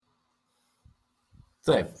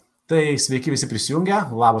Taip, tai sveiki visi prisijungę,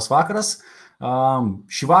 labas vakaras.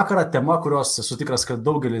 Šį vakarą tema, kurios esu tikras, kad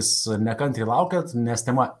daugelis nekantriai laukiat, nes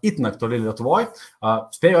tema itin aktuali Lietuvoje.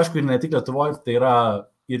 Spėju, aišku, ir ne tik Lietuvoje, tai yra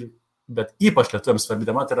bet ypač lietuviams svarbi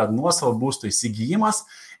tema, tai yra nuosavo būsto įsigijimas.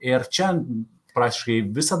 Ir čia praktiškai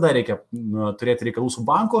visada reikia turėti reikalų su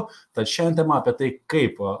banku, tad šiandien tema apie tai,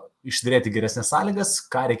 kaip išsiderėti geresnės sąlygas,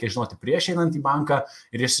 ką reikia žinoti prieš einant į banką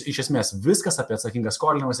ir iš esmės viskas apie atsakingą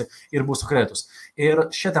skolinimąsi ir būsto kreditus. Ir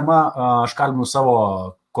šią temą aš kalbinu savo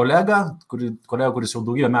kolegą, kuris jau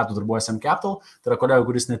daugybę metų darbuojasi Capital, tai yra kolega,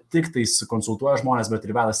 kuris ne tik tais konsultuoja žmonės, bet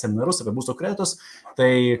ir veda seminarus apie būsto kreditus,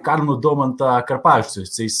 tai kalbinu Daumantą Karpavičių.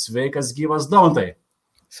 Tai sveikas gyvas Daumantai.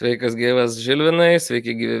 Sveikas gyvas Žilvinai,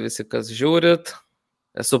 sveiki gyvi visi, kas žiūrit.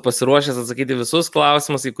 Esu pasiruošęs atsakyti visus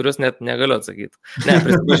klausimus, į kuriuos net negaliu atsakyti. Ne,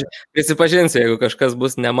 prisipažinsiu, jeigu kažkas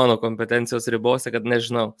bus ne mano kompetencijos ribose, kad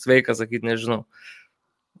nežinau. Sveikas sakyti nežinau.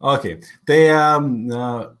 Ok, tai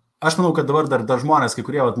aš manau, kad dabar dar žmonės, kai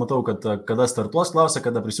kurie, matau, kad kada startuos klausia,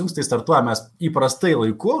 kada prisijungs, tai startuojame mes įprastai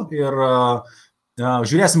laiku ir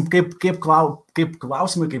žiūrėsim, kaip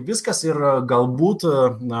klausimai, kaip viskas ir galbūt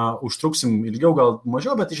užtruksim ilgiau, gal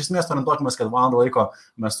mažiau, bet iš esmės orientuokime, kad valandą laiko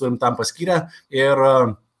mes turim tam paskyrę. Ir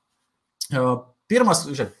pirmas,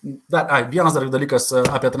 vienas dar dalykas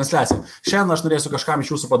apie transliaciją. Šiandien aš norėsiu kažkam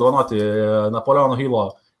iš jūsų padovanoti Napoleono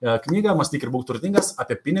Hilo knygą, Mąstyk ir būk turtingas,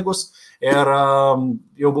 apie pinigus. Ir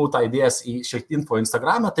jau buvau tą idėjas į šiek info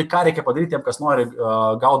Instagram'e. Tai ką reikia padaryti tiem, kas nori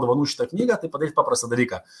gauti dovanų šitą knygą, tai padaryti paprastą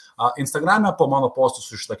dalyką. Instagram'e po mano postų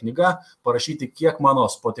su šitą knygą parašyti, kiek mano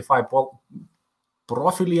Spotify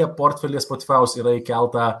profilyje, portfelyje Spotify'aus yra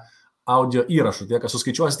įkelta audio įrašų. Tie, kas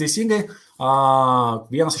suskaičiuosi teisingai,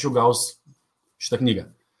 vienas iš jų gaus šitą knygą.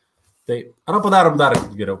 Tai arba padarom dar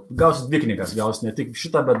geriau. Gausit 2 knygas, gausit ne tik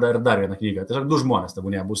šitą, bet dar vieną knygą. Tiesiog 2 žmonės,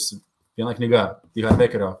 tebūnė, bus viena knyga, T.H.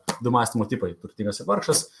 Beckerio 2 mąstymo tipai, turtingas ir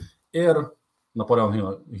vargšas, ir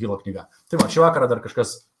Napoleono Hilo knyga. Tai va, šį vakarą dar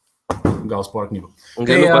kažkas gaus porą knygų.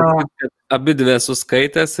 Galiu pasakyti, kad abidvi esu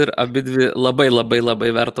skaitęs ir abidvi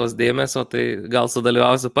labai vertos dėmesio, tai gal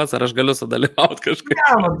sudalyvausiu pats, ar aš galiu sudalyvauti kažkaip.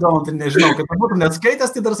 Ne, tai nežinau, kad būtum net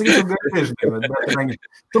skaitęs, tai dar sakyčiau, gali, žinai,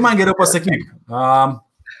 bet tu man geriau pasakyk.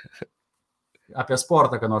 Apie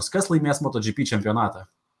sportą, ką nors. Kas laimės MotoGP čempionatą?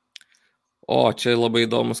 O, čia labai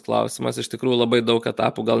įdomus klausimas. Iš tikrųjų labai daug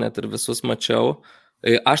etapų, gal net ir visus mačiau.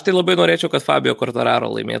 Aš tai labai norėčiau, kad Fabio Quartararo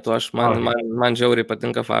laimėtų. Man žiauriai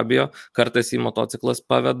patinka Fabio. Kartais į motociklas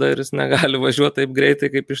paveda ir jis negali važiuoti taip greitai,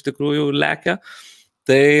 kaip iš tikrųjų lekia.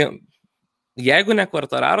 Tai jeigu ne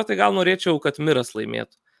Quartararo, tai gal norėčiau, kad Miras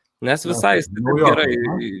laimėtų. Nes visai gerai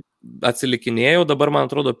atsilikinėjau. Dabar, man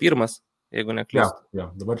atrodo, pirmas. Jeigu neklystu. Jo,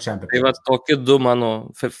 dabar čempionas. Tai va tokie 2 mano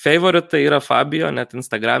favoritai yra Fabio, net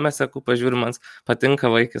Instagram'e seku, pažiūriu, man patinka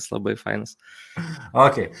vaikis, labai fainas.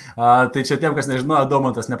 Ok, tai čia tiem, kas nežinojo,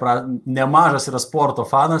 Daumantas nemažas yra sporto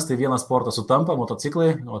fanas, tai vienas sportas sutampa,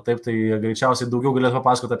 motociklai, o taip tai greičiausiai daugiau galėtų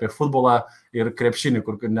papasakoti apie futbolą ir krepšinį,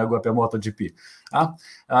 negu apie MotoGP.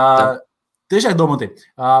 Tai žiūrėk, Daumantai,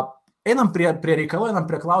 einam prie reikalų, einam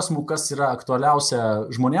prie klausimų, kas yra aktualiausia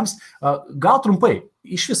žmonėms. Gal trumpai,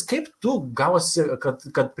 iš vis, kaip tu gavosi,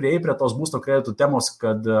 kad prieėjai prie tos būsto kreditų temos,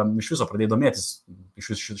 kad iš viso pradėjai domėtis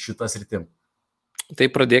iš šitas rytim? Tai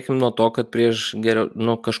pradėkim nuo to, kad prieš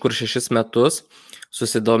kažkur 6 metus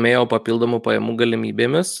susidomėjau papildomų pajamų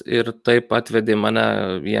galimybėmis ir taip atvedė mane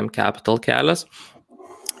į Capital kelias.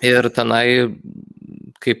 Ir tenai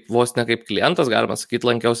vos ne kaip klientas, galima sakyti,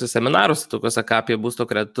 lankiausi seminarus, tokiuose apie būsto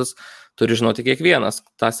kreditus turi žinoti kiekvienas.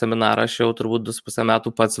 Ta seminarą aš jau turbūt 2,5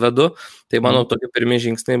 metų pats vedu, tai mano tokie pirmi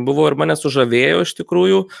žingsniai buvo ir mane sužavėjo iš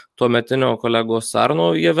tikrųjų tuometinio kolegos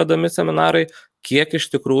Sarno jie vedami seminarai, kiek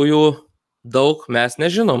iš tikrųjų daug mes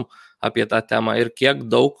nežinom apie tą temą ir kiek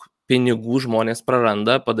daug pinigų žmonės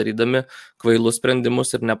praranda padarydami kvailus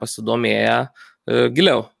sprendimus ir nepasidomėję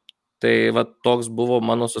giliau. Tai va, toks buvo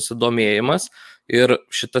mano susidomėjimas ir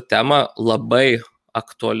šita tema labai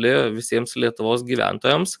aktuali visiems Lietuvos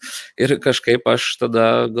gyventojams ir kažkaip aš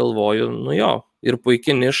tada galvoju, ir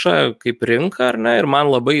puikia niša kaip rinka, ar ne, ir man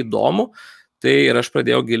labai įdomu, tai ir aš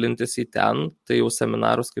pradėjau gilintis į ten, tai jau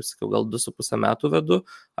seminarus, kaip sakiau, gal 2,5 metų vedu,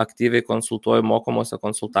 aktyviai konsultuoju mokomose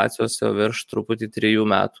konsultacijose virš truputį 3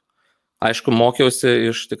 metų. Aišku, mokiausi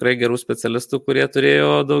iš tikrai gerų specialistų, kurie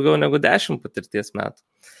turėjo daugiau negu 10 patirties metų.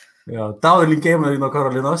 Jo, tau linkėjimai nuo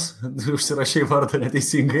Karolinos, užsirašai vardą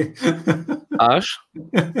neteisingai. Aš?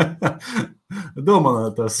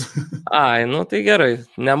 Daumantas. Ai, tai gerai,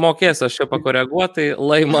 nemokėsiu aš čia pakoreguoti,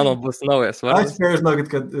 lai mano bus naujas vardas. Aš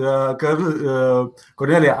žinokit, kad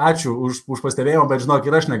Kornelija, ačiū už pastebėjimą, bet žinok,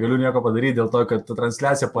 ir aš negaliu nieko padaryti dėl to, kad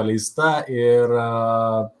transliacija paleista ir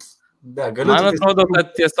Man atrodo,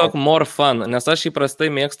 kad tiesiog more fun, nes aš įprastai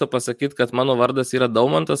mėgstu pasakyti, kad mano vardas yra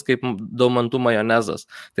Daumantas, kaip Daumantų majonezas.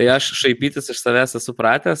 Tai aš šaipytis iš savęs esu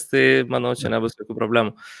pratęs, tai manau, čia nebus jokių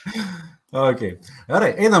problemų. Okay. Gerai,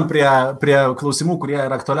 einam prie klausimų, kurie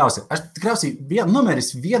yra aktualiausi. Aš tikriausiai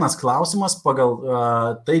numeris vienas klausimas pagal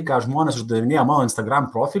tai, ką žmonės uždavinėjo mano Instagram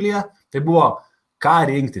profilyje, tai buvo, ką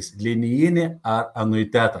rinktis, linijinį ar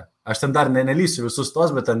anuitetą. Aš ten dar nelysiu visus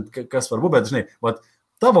tos, bet ten kas svarbu, bet žinai,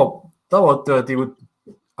 tavo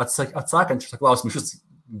atsakant šitą klausimą, šis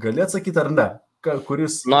gali atsakyti ar ne?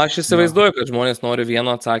 Kuris... Aš įsivaizduoju, kad žmonės nori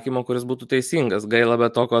vieno atsakymo, kuris būtų teisingas. Gaila,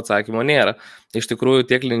 bet tokio atsakymo nėra. Iš tikrųjų,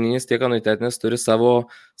 tiek linijinis, tiek anuitetinis turi savo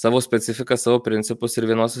specifiką, savo principus ir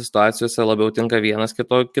vienose situacijose labiau tinka vienas,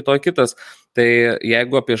 kitoj kitas. Tai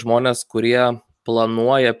jeigu apie žmonės, kurie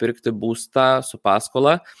planuoja pirkti būstą su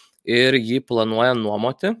paskola ir jį planuoja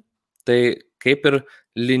nuomoti, tai kaip ir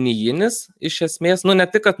linijinis iš esmės, ne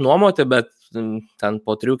tik, kad nuomoti, bet ten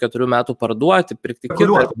po 3-4 metų parduoti, pirkti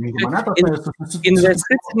kitą.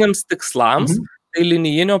 Investiciniams tikslams, tai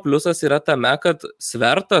linijinio pliusas yra tame, kad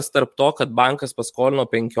svertas tarp to, kad bankas paskolino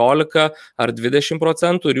 15 ar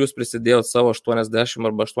 20% ir jūs prisidėjot savo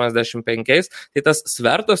 80 arba 85, tai tas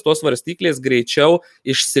svertas tos svarstyklės greičiau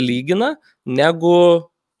išsilygina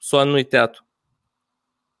negu su anuitetu.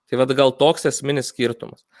 Tai gal toks esminis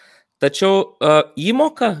skirtumas. Tačiau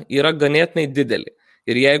įmoka yra ganėtinai didelė.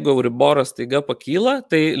 Ir jeigu euriboras taiga pakyla,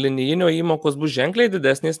 tai linijinio įmokos bus ženkliai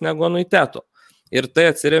didesnės negu anuiteto. Ir tai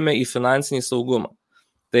atsiremia į finansinį saugumą.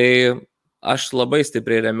 Tai aš labai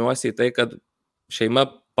stipriai remiuosi į tai, kad šeima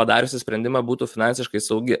padariusi sprendimą būtų finansiškai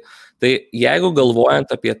saugi. Tai jeigu galvojant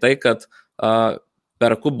apie tai, kad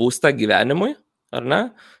perku būstą gyvenimui, ar ne,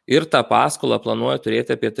 ir tą paskolą planuoju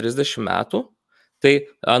turėti apie 30 metų, tai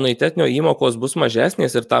anuitetinio įmokos bus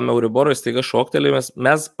mažesnės ir tam euriborui staiga šoktelėjimas,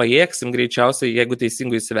 mes pajėgsim greičiausiai, jeigu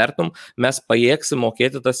teisingai įsivertum, mes pajėgsim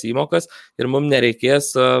mokėti tas įmokas ir mums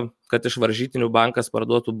nereikės, kad iš varžytinių bankas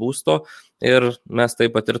parduotų būsto ir mes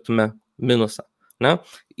tai patirtume minusą. Ne?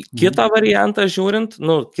 Kitą variantą žiūrint,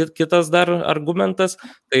 kitas dar argumentas,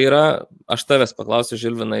 tai yra, aš tavęs paklausiu,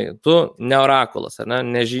 Žilvinai, tu ne orakulas,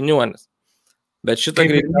 ne žiniuonis, bet šitą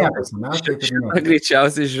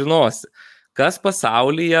greičiausiai žinosi. Kas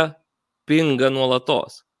pasaulyje pinga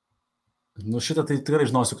nuolatos? Šitą tai tikrai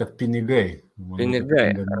žinosiu, kad pinigai. Pinigai,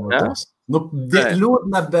 ne?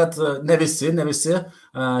 Liūdna, bet ne visi.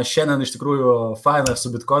 Šiandien iš tikrųjų faina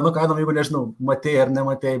su bitkoino kainom, jeigu nežinau, matėjai ar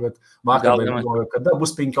nematėjai, bet vakar galvoju, kada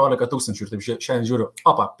bus 15 000 ir taip šiandien žiūriu,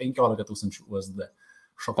 15 000 USD.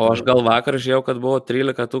 O aš gal vakar žiūrėjau, kad buvo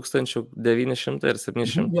 13 900 ir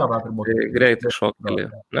 700. Ja, vakar buvo. Tai greitai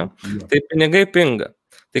šoktelėjo. Tai pinigai pinga.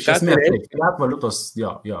 Tai fiat valiutos,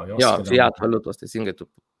 fiat valiutos, teisingai tu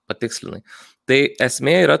patikslinai. Tai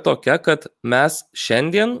esmė yra tokia, kad mes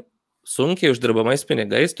šiandien sunkiai uždirbamais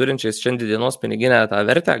pinigais, turinčiais šiandienos piniginę tą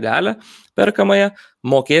vertę, galią perkamąją,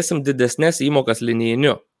 mokėsim didesnės įmokas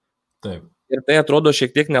linijiniu. Taip. Ir tai atrodo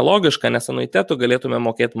šiek tiek nelogiška, nes anuitetu galėtume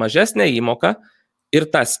mokėti mažesnę įmoką ir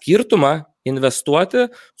tą skirtumą investuoti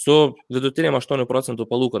su vidutiniam 8%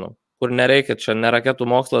 palūkanom, kur nereikia, čia ne raketų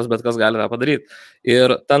mokslas, bet kas gali tą padaryti.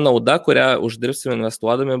 Ir ta nauda, kurią uždirbsime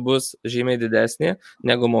investuodami, bus žymiai didesnė,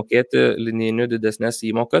 negu mokėti linijiniu didesnės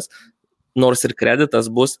įmokas, nors ir kreditas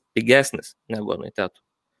bus pigesnis negu anuitetų.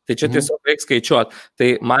 Tai čia tiesiog reikia skaičiuoti. Tai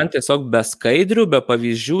man tiesiog be skaidrių, be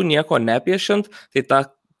pavyzdžių, nieko nepiešiant, tai tą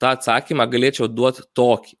atsakymą galėčiau duoti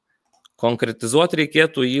tokį. Konkretizuoti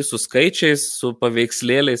reikėtų jį su skaičiais, su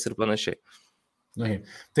paveikslėliais ir panašiai.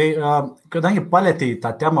 Tai kadangi palėtėjai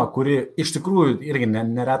tą temą, kuri iš tikrųjų irgi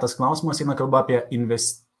neretas klausimas, eina kalba apie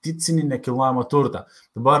investicinį nekilnojamą turtą.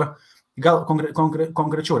 Dabar gal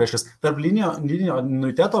konkrečiau, reiškia, tarp linijinio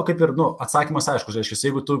anuiteto, kaip ir atsakymas aiškus, reiškia,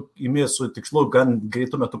 jeigu tu imi su tikslu gan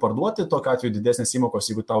greitų metų parduoti, tokiu atveju didesnės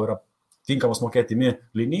įmokos, jeigu tau yra tinkamas mokėti imi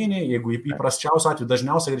linijinį, jeigu įprasčiausiu atveju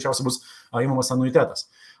dažniausiai greičiausiai bus įmamas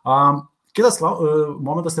anuitetas. Kitas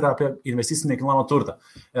momentas yra apie investicinį nekilnojamą turtą.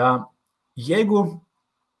 Jeigu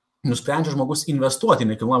nusprendžia žmogus investuoti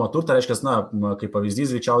į nekilnojamą turtą, reiškia, kaip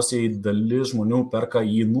pavyzdys, greičiausiai dalis žmonių perka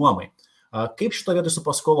jį nuomai. Kaip šito vietoj su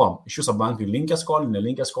paskolom? Iš viso bankai linkę skolinti,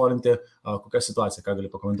 nelinkę skolinti, kokia situacija, ką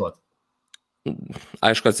gali pakomentuoti?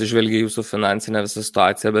 Aišku, atsižvelgia jūsų finansinę visą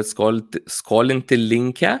situaciją, bet skolinti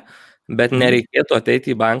linkę, bet nereikėtų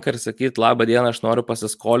ateiti į banką ir sakyti, labą dieną, aš noriu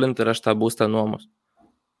pasiskolinti ir aš tą būstą nuomos.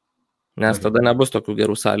 Nes tada nebus tokių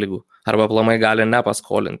gerų sąlygų. Arba aplamai gali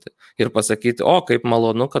nepaskolinti ir pasakyti, kaip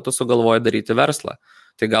malonu, kad tu sugalvoji daryti verslą.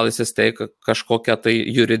 Tai gal įsisteik kažkokią tai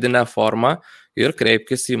juridinę formą ir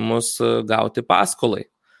kreipkis į mus gauti paskolai.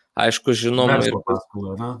 Aišku, žinom,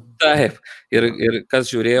 taip, ir kas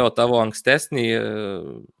žiūrėjo tavo ankstesnį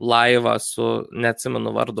laivą su,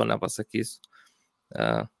 neatsimenu vardo, nepasakysiu.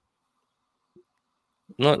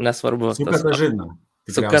 Nesvarbu. Su Katažina.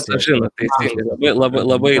 Su Katažina, teisingai.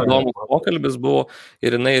 Labai įdomus pokalbis buvo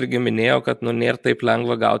ir jinai irgi minėjo, kad nėra taip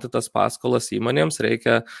lengva gauti tas paskolas įmonėms,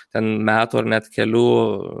 reikia ten metų ar net kelių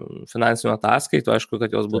finansinių ataskaitų, aišku,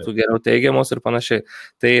 kad jos būtų geriau teigiamos ir panašiai.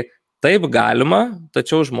 Tai taip galima,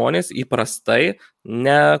 tačiau žmonės įprastai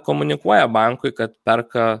nekomunikuoja bankui, kad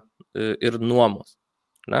perka ir nuomos.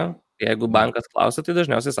 Jeigu bankas klausia, tai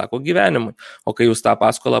dažniausiai sako gyvenimui. O kai jūs tą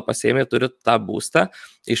paskolą pasiėmė, turit tą būstą,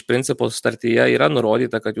 iš principo sutartyje yra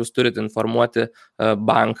nurodyta, kad jūs turit informuoti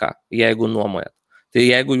banką, jeigu nuomojat. Tai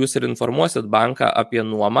jeigu jūs ir informuosit banką apie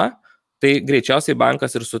nuomą, tai greičiausiai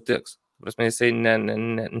bankas ir sutiks. Prasme, jisai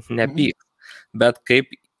nepyks. Bet kaip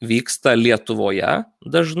vyksta Lietuvoje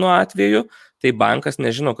dažnu atveju, tai bankas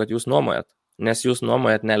nežino, kad jūs nuomojat, nes jūs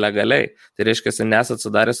nuomojat nelegaliai. Tai reiškia, nesat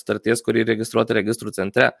sudarę sutarties, kurį registruoti registrų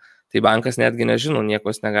centre. Tai bankas netgi nežino,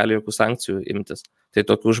 niekos negali jokių sankcijų imtis. Tai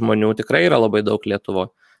tokių žmonių tikrai yra labai daug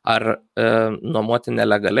Lietuvoje. Ar nuomoti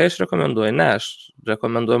nelegaliai aš rekomenduoju? Ne, aš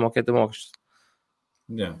rekomenduoju mokėti mokesčius.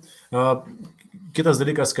 Kitas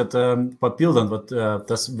dalykas, kad papildant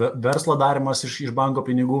tas verslo darimas iš banko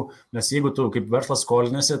pinigų, nes jeigu tu kaip verslas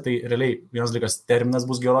skolinėsi, tai realiai vienas dalykas terminas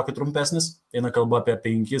bus gerokai trumpesnis, eina kalba apie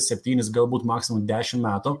 5, 7, galbūt maksimum 10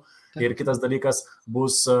 metų. Ir kitas dalykas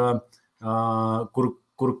bus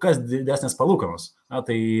kur kas didesnės palūkanos.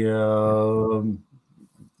 Tai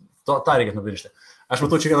tą reikia nuviršti. Aš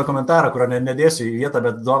matau čia vieną komentarą, kurio nedėsiu į vietą,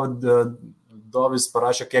 bet Dovis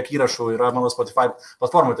parašė, kiek įrašų yra mano Spotify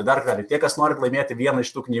platformoje. Tai dar kartą, tie, kas norit laimėti vieną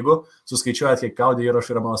iš tų knygų, suskaičiuojat, kiek audio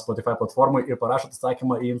įrašų yra mano Spotify platformoje ir parašot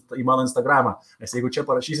atsakymą į mano Instagramą. Nes jeigu čia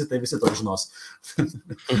parašysit, tai visi to žinos.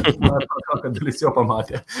 Kad dalis jau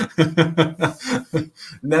pamatė.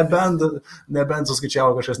 Nebent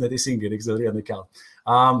suskaičiavo kažkas neteisingai, reiks dar vieną kelt.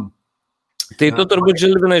 Tai tu turbūt,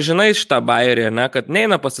 Žilvinai, žinai šitą bairį, kad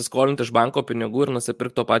neina pasiskolinti iš banko pinigų ir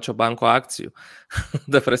nusipirkti to pačio banko akcijų.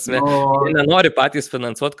 Da prasme, jie nenori patys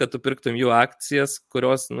finansuoti, kad tu pirktum jų akcijas,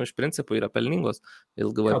 kurios, iš principo, yra pelningos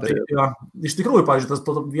ilgą periodą. Iš tikrųjų,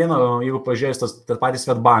 pavyzdžiui, jeigu pažiūrėjus tas patys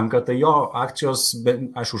Svetbanką, tai jo akcijos,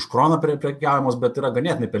 aišku, už kroną prekiaujamos, bet yra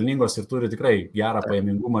ganėtinai pelningos ir turi tikrai gerą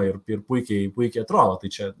pajamingumą ir puikiai atrodo.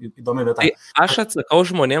 Tai čia įdomi vieta. Tai aš atsakau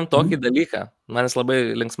žmonėm tokį dalyką, manis labai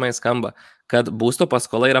linksmai skamba, kad būsto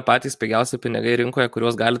paskola yra patys pigiausi pinigai rinkoje,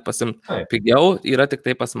 kuriuos galit pasimti. Pigiau yra tik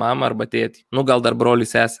tai pas mamą arba tėtį. Gal dar brolį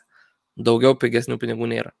sesę. Daugiau pigesnių pinigų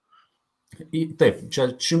nėra. Taip, čia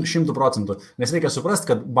 100%. Nes reikia suprasti,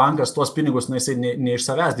 kad bankas tuos pinigus, jisai ne iš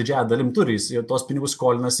savęs didžiąją dalim turi, jis tuos pinigus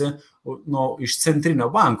skolinasi iš centrinio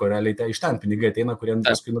banko, realiai iš ten pinigai ateina, kurie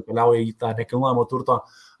paskui nukeliauja į tą nekilnojamo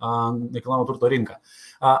turto rinką.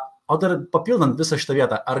 O dar papildant visą šitą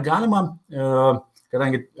vietą, ar galima,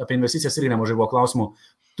 kadangi apie investicijas irgi nemažai buvo klausimų,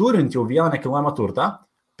 turint jau vieną nekilnojamą turtą,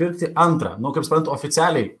 pirkti antrą. Kaip suprantu,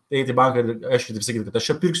 oficialiai eiti į banką ir aiškiai taip sakyti, kad aš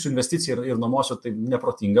čia pirksiu investiciją ir nuomosiu, tai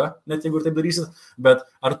neprotinga, net jeigu ir taip darysit, bet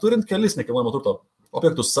ar turint kelis nekilnojamo turto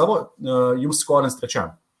objektus savo, jums skolins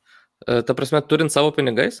trečiam? Ta prasme, turint savo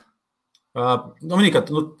pinigais? Manyk, kad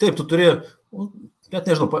taip, tu turi, net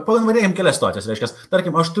nežinau, pagalvarėjim kelias situacijas, reiškia,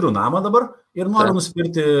 tarkim, aš turiu namą dabar ir noriu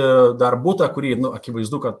nusipirkti dar butą, kurį,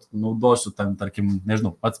 akivaizdu, kad naudosiu ten, tarkim,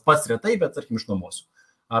 nežinau, pats retai, bet, tarkim, išnuomosiu.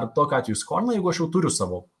 Ar tokiu atveju skolina, jeigu aš jau turiu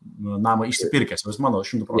savo namą išsipirkęs, vis mano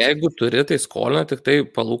 100%? Jeigu turi, tai skolina, tik tai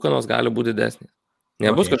palūkanos gali būti didesnės.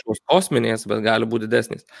 Nebus kažkoks kosminės, bet gali būti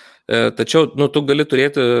didesnės. Tačiau, tu gali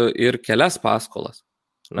turėti ir kelias paskolas.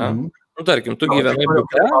 Tarkim, tu gyvenai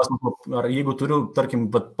būte. Ar jeigu turiu, tarkim,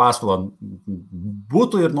 paskolą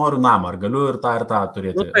būtų ir noriu namą, ar galiu ir tą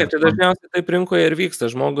turėti? Taip, tai dažniausiai taip rinkoje ir vyksta.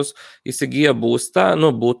 Žmogus įsigyja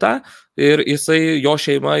būtą ir jo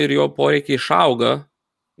šeima ir jo poreikiai išauga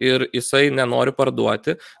ir jisai nenori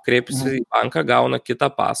parduoti, kreiptis į banką, gauna kitą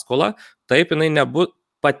paskolą. Taip, jinai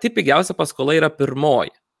pati pigiausia paskola yra pirmoji.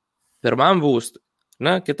 Pirmam būstui.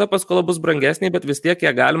 Kita paskola bus brangesnė, bet vis tiek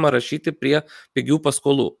ją galima rašyti prie pigių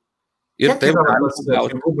paskolų. Ir taip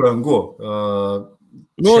galima brangu.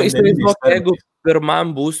 Jeigu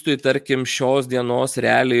pirmam būstui, tarkim, šios dienos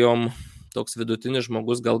realijom toks vidutinis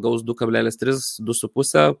žmogus gal gaus 2,3,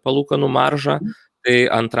 2,5 palūkanų maržą, tai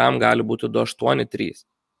antram gali būti 2,8, 3.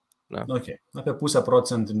 Apie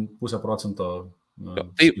 0,5%.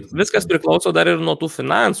 Tai viskas priklauso dar ir nuo tų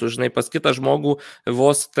finansų, žinai, pas kitą žmogų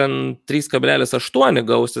vos ten 3,8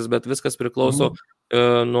 gausis, bet viskas priklauso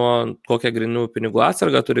nuo kokią grynų pinigų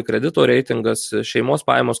atsargą turi, kredito reitingas, šeimos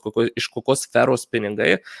pajamos, iš kokios sferos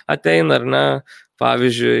pinigai ateina, ar ne,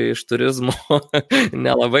 pavyzdžiui, iš turizmo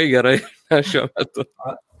nelabai gerai šiuo metu.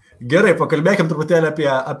 Gerai, pakalbėkim truputėlį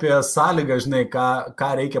apie sąlygą, žinai, ką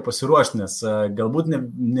reikia pasiruošti, nes galbūt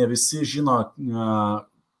ne visi žino,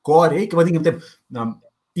 ko reikia, vadinkim taip,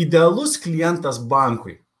 idealus klientas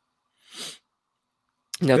bankui.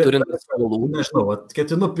 Neturint skolų. Nežinau,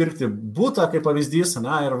 ketinu pirkti būtą kaip pavyzdys,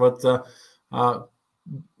 ir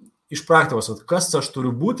iš praktikos, kas aš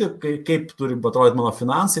turiu būti, kaip turi atrodyti mano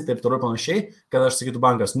finansai, taip toliau panašiai, kad aš sakytų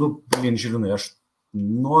bankas, Žilinai, aš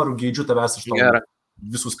noriu, geidžiu tavęs iš to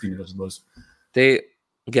visus pinigus duosiu. Tai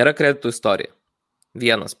gera kreditų istorija.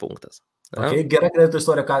 Vienas punktas. Okay, gera kreditų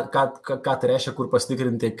istorija, ką tai reiškia, kur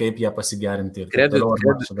pasitikrinti, kaip ją pasigerinti.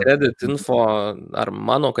 Kreditinfo, ar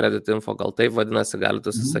mano kreditinfo, gal taip vadinasi, galite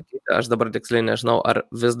susisakyti. Aš dabar tiksliai nežinau, ar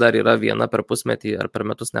vis dar yra viena per pusmetį, ar per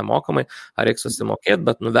metus nemokamai, ar reikia susimokėti,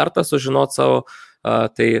 bet verta sužinoti savo,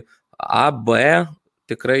 tai A, B,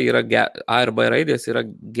 tikrai yra, A ir B raidės yra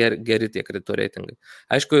geri tie kreditų reitingai.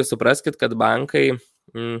 Aišku, supraskit, kad bankai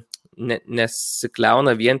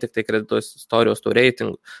nesikliauna vien tik tai kredito istorijos tų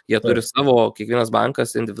reitingų. Jie turi savo, kiekvienas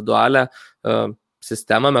bankas, individualią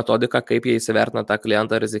sistemą, metodiką, kaip jie įsivertina tą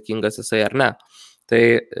klientą, rizikingas jisai ar ne. Tai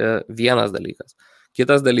vienas dalykas.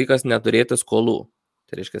 Kitas dalykas - neturėti skolų.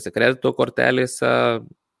 Tai reiškia, kredito kortelėse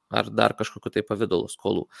ar dar kažkokiu tai pavidalu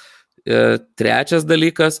skolų. Trečias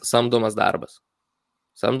dalykas - samdomas darbas.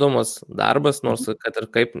 Samdomas darbas, nors kad ir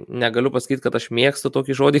kaip, negaliu pasakyti, kad aš mėgstu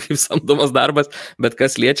tokį žodį kaip samdomas darbas, bet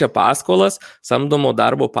kas liečia paskolas, samdomo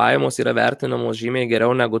darbo pajamos yra vertinamos žymiai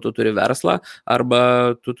geriau negu tu turi verslą,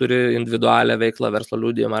 arba tu turi individualią veiklą, verslo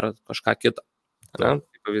liudijimą ar kažką kitą.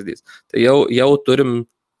 Kaip pavyzdys. Tai jau turim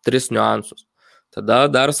 3 niuansus.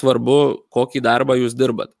 Tada dar svarbu, kokį darbą jūs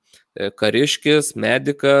dirbat. Kariškis,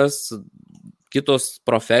 medikas, kitos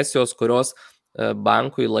profesijos, kurios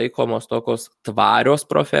bankui laikomos tokios tvarios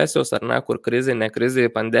profesijos, ar ne, kur krizė, ne krizė,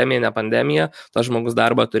 pandemija, ne pandemija, tas žmogus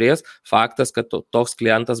darbą turės. Faktas, kad toks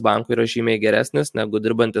klientas bankui yra žymiai geresnis negu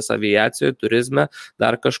dirbantis aviacijoje, turizme,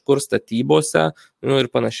 dar kažkur statybose, ir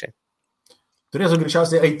panašiai. Turėtų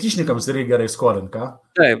greičiausiai aitišnikams irgi gerai skolinti, ką?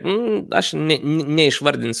 Taip, aš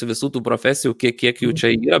neišvardinsiu visų tų profesijų, kiek jų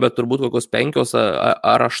čia yra, bet turbūt kokios 5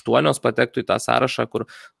 ar 8 patektų į tą sąrašą, kur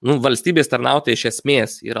valstybės tarnautojai iš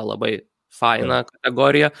esmės yra labai faina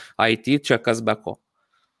kategorija, IT čia kas be ko.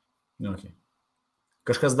 Okay.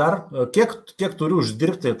 Kažkas dar? Kiek turiu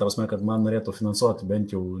uždirbti, tavasme, kad man norėtų finansuoti,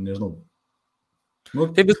 bent jau, nežinau.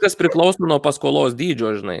 Tai viskas priklauso nuo paskolos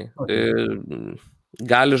dydžio, žinai. Okay.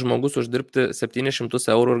 Gali žmogus uždirbti 700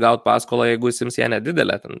 eurų ir gauti paskolą, jeigu jis ims ją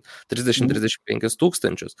nedidelę, 30-35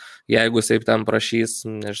 tūkstančius. Jeigu jis ten prašys,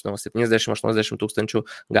 nežinau, 70-80 tūkstančių,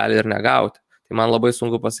 gali ir negauti. Tai man labai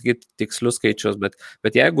sunku pasakyti tikslius skaičius, bet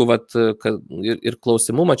jeigu ir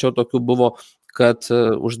klausimų mačiau tokių buvo, kad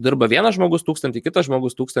uždirba vienas žmogus 1000, kitas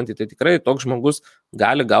žmogus 1000, tai tikrai toks žmogus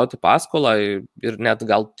gali gauti paskolą ir net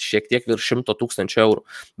gal šiek tiek virš 100 000 eurų.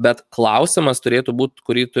 Bet klausimas turėtų būti,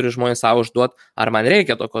 kurį turi žmonės savo užduoti, ar man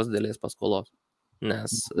reikia tokios didelės paskolos.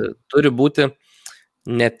 Nes turi būti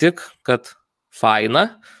ne tik, kad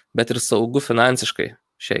faina, bet ir saugu finansiškai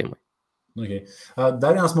šeimai. Okay.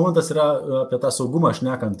 Dar vienas momentas yra apie tą saugumą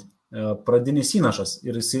šnekant. Pradinis įnašas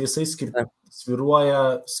ir jisai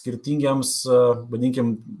sviruoja skirtingiam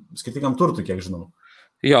turtui, kiek žinau.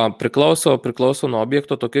 Jo, priklauso nuo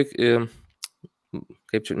objekto,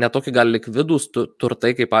 netokį gal likvidūs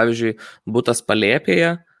turtai, kaip pavyzdžiui butas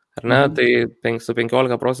Palėpėje, ar ne, tai su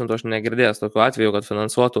 15% aš negirdėjęs tokiu atveju, kad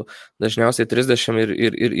finansuotų dažniausiai 30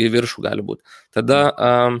 ir į viršų gali būti. Tada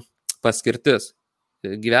paskirtis.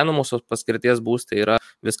 Gyvenamosios paskirties būstai yra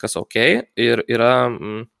viskas ok ir yra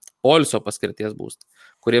poilsio paskirties būstai,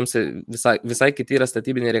 kuriems visai kiti yra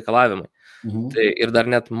statybiniai reikalavimai. Tai ir dar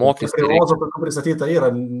net mokestį. Tokių pristatyta yra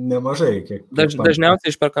nemažai. Dažniausiai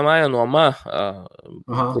išperkamąją nuoma,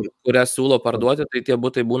 kurią siūlo parduoti, tai tie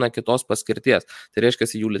būtai būna kitos paskirties. Tai reiškia,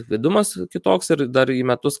 jų likvidumas kitoks ir dar į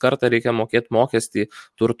metus kartą reikia mokėti mokestį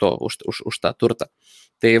turto už tą turtą.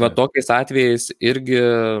 Tai tokiais atvejais irgi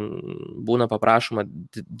būna paprašoma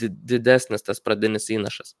didesnis tas pradinis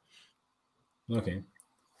įnašas. Okay.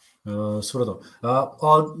 Supratau.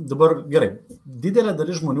 O dabar gerai, didelė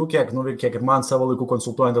dalis žmonių, kiek ir man savo laikų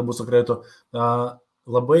konsultuojant dėl būsto kreditų,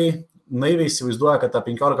 labai naiviai įsivaizduoja, kad tą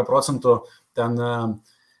 15% ten,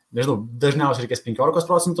 nežinau, dažniausiai reikės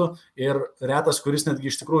 15% ir retas, kuris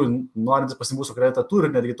netgi iš tikrųjų norintis pasiimti būsto kreditą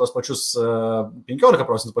turi netgi tos pačius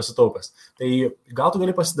 15% pasitaupęs. Tai gal tu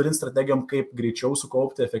gali pasidalinti strategijom, kaip greičiau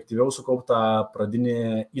sukaupti, efektyviau sukaupti tą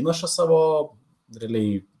pradinį įnašą savo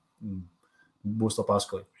realiai būsto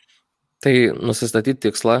paskolai? Tai nusistatyti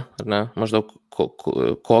tikslą, ar ne, maždaug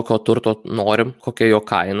kokio turto norim, kokia jo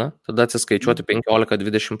kaina, tada atsiskaičiuoti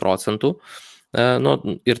 15-20%. Nu,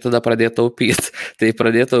 ir tada pradėti taupyti. Tai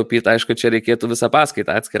pradėti taupyti, aišku, čia reikėtų visą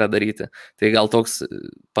paskaitą atskirą daryti. Tai gal toks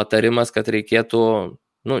patarimas, kad reikėtų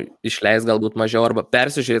išleisti galbūt mažiau arba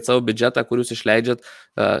persižiūrėti savo biudžetą, kur jūs išleidžiat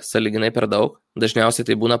sąlyginai per daug. Dažniausiai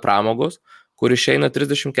tai būna pramogos, kur išeina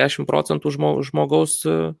 30-40% žmogaus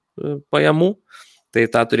pajamų. Tai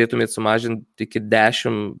tą turėtumėte sumažinti iki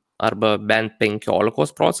 10 arba bent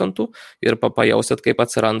 15% ir pajausit, kaip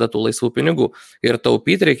atsiranda tų laisvų pinigų. Ir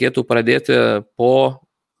taupyti reikėtų pradėti po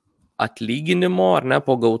atlyginimo ar ne,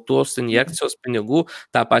 po gautos injekcijos pinigų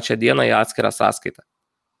tą pačią dieną į atskirą sąskaitą.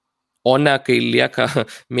 O ne, kai lieka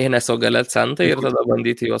mėnesio gale centai ir tada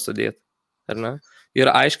bandyti juos sudėti. Ar ne? Ir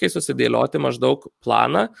aiškiai susidėlioti maždaug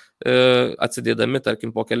planą, atsidėdami,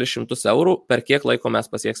 tarkim, po kelius šimtus eurų, per kiek laiko mes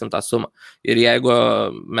pasieksim tą sumą. Ir jeigu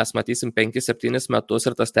mes matysim 5-7 metus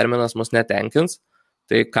ir tas terminas mus netenkins,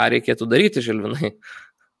 tai ką reikėtų daryti, Žilvinai?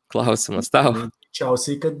 Klausimas tau.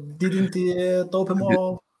 Greičiausiai, kad didinti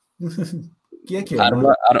taupimo kiekį.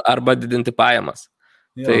 Arba didinti pajamas.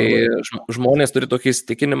 Jo, tai žmonės turi tokį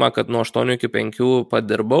įsitikinimą, kad nuo 8 iki 5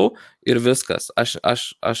 padirbau ir viskas,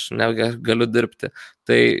 aš negaliu dirbti.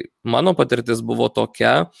 Tai mano patirtis buvo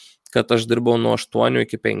tokia, kad aš dirbau nuo 8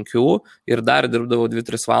 iki 5 ir dar dirbdavau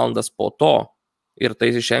 2-3 valandas po to. Ir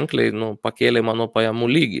tai ženkliai pakėlė mano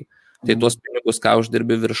pajamų lygį. Tai tuos pinigus, ką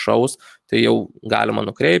uždirbi viršaus, tai jau galima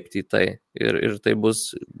nukreipti į tai. Ir tai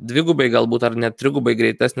bus dvigubai galbūt ar net trigubai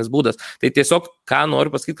greitesnis būdas. Tai tiesiog, ką noriu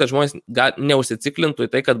pasakyti, kad žmonės neužsiciklintų į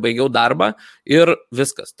tai, kad baigiau darbą ir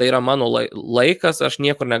viskas. Tai yra mano laikas, aš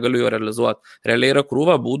niekur negaliu jo realizuoti. Realiai yra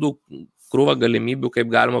krūva būdų, krūva galimybių, kaip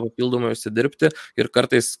galima papildomai užsidirbti ir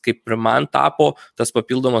kartais, kaip ir man tapo, tas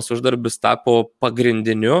papildomas uždarbis tapo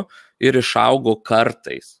pagrindiniu ir išaugo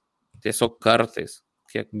kartais. Tiesiog kartais.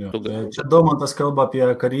 Čia Daumantas kalba apie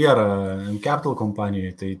karjerą Capital kompanijai,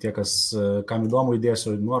 tai tie, kam įdomu,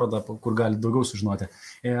 įdėsiu nuorodą, kur gali daugiau sužinoti.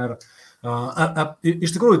 Ir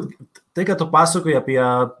iš tikrųjų, tai, kad tu pasakoji apie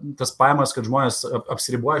tas pajamas, kad žmonės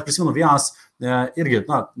apsiriboja, aš prisimenu vienas, irgi,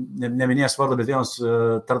 neminėjęs vardą, bet vienas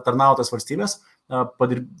tarnautojas valstybės,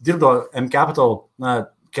 dirbo Capital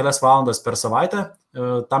kelias valandas per savaitę,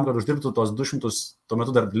 tam, kad uždirbtų tos 200, tuo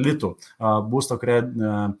metu dar litų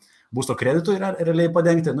Būsto Kreditui realiai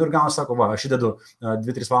padengti. Ir gauna, sako, aš įdedu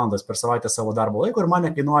 2-3 valandas per savaitę savo darbo laiko ir man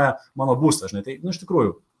nekainuoja mano būstą. Tai, iš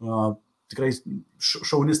tikrųjų, tikrai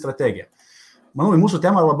šauni strategija. Manau, į mūsų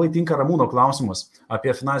temą labai tinka Ramūno klausimas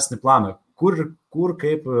apie finansinį planą. Kur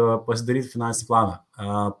kaip pasidaryti finansinį planą?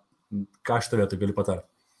 Ką šitą vietą gali patarti?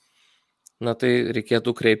 Tai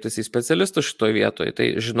reikėtų kreiptis į specialistus šitoje vietoje. Tai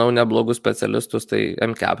žinau neblogus specialistus, tai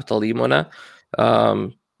Capital įmonė.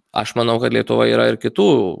 Aš manau, kad Lietuvoje yra ir kitų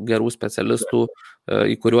gerų specialistų,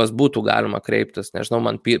 į kuriuos būtų galima kreiptis. Nežinau,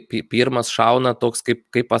 man pirmas šauna toks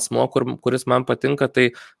kaip asmo, kuris man patinka, tai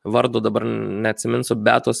vardu dabar neatsiminsiu,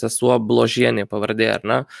 Betos sesuo Bložienė pavardė, ar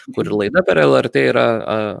ne, kuri laida per LRT yra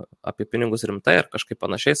apie pinigus rimtai ar kažkaip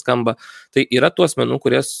panašiai skamba. Tai yra tų asmenų,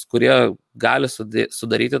 kurie gali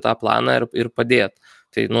sudaryti tą planą ir padėti.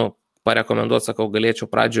 Tai, parekomenduoti, sakau, galėčiau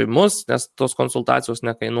pradžioj mus, nes tos konsultacijos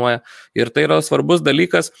nekainuoja. Ir tai yra svarbus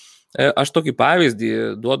dalykas. Aš tokį pavyzdį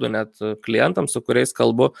duodu net klientams, su kuriais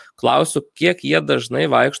kalbu, klausiu, kiek jie dažnai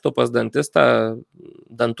vaikšto pas dantistą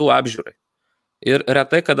dantų apžiūrai. Ir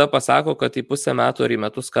retai kada pasako, kad į pusę metų ar į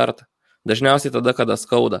metus kartą. Dažniausiai tada, kada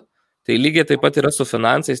skauda. Tai lygiai taip pat yra su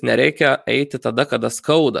finansais, nereikia eiti tada, kada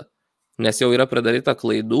skauda. Nes jau yra pridaryta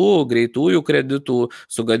klaidų, greitųjų kreditų,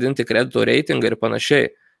 sugadinti kredito reitingą ir panašiai.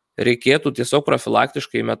 Reikėtų tiesiog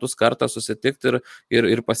profilaktiškai metus kartą susitikti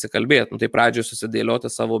ir pasikalbėti. Tai pradžioje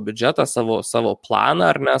susidėlioti savo biudžetą, savo planą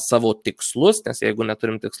ar ne, savo tikslus, nes jeigu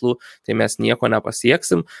neturim tikslų, tai mes nieko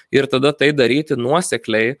nepasieksim. Ir tada tai daryti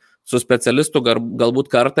nuosekliai su specialistu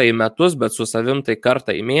galbūt kartą į metus, bet su savim tai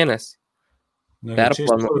kartą į mėnesį.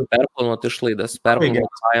 Perplanuoti išlaidas,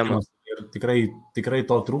 perplanuoti pajamas. Ir tikrai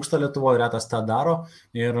to trūksta Lietuvoje, retas tą daro.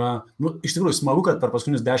 Ir iš tikrųjų smagu, kad per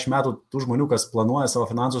paskutinius 10 metų tų žmonių, kas planuoja savo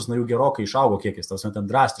finansus, jų gerokai išaugo kiekis, ten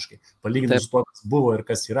drastiškai, palyginti su to, kas buvo ir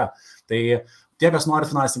kas yra. Tai tie, kas nori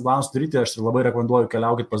finansinį planą sudaryti, aš labai rekomenduoju,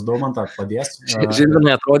 keliaukit pas Daumantą, padės.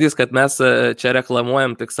 Žinoma, atrodys, kad mes čia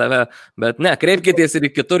reklamuojam tik save, bet ne, kreipkitės ir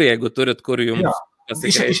į kitur, jeigu turit, kur jums. Ja.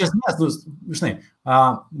 Iš esmės, žinai,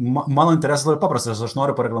 mano interesas labai paprastas, aš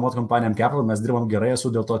noriu pareklamuoti kompaniją Capital, mes dirbam gerai, esu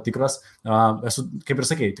dėl to tikras, esu, kaip ir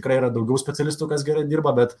sakei, tikrai yra daugiau specialistų, kas gerai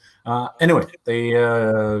dirba, bet anyway, tai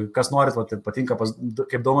kas norit, patinka,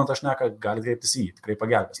 kaip Daumantas šneka, gali kreiptis į jį, tikrai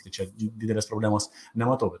pagelbės, tai čia didelės problemos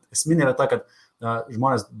nematau, bet esminė yra ta, kad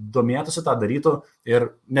žmonės domėtųsi tą darytų ir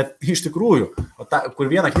net iš tikrųjų, kur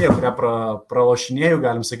vieną knygą, kurią pralošinėjau,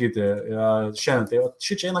 galim sakyti, šiandien, tai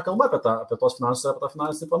ši čia eina kalba apie tos finansus, apie tą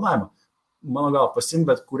finansinį planavimą. Mano gal pasim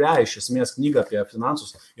bet kurią iš esmės knygą apie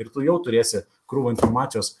finansus ir tu jau turėsi krūvą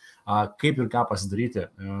informacijos, kaip ir ką pasidaryti,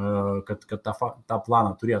 kad tą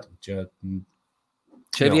planą turėtum.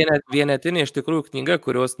 Čia vienetinė iš tikrųjų knyga,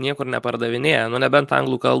 kurios niekur nepardavinėja, nebent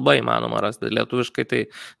anglų kalba įmanoma rasti, lietuviškai tai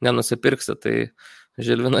nenusipirksi, tai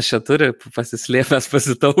Žilvinas čia turi pasislėpęs,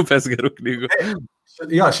 pasitaupęs gerų knygų.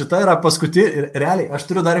 Jo, šita yra paskutinė, realiai, aš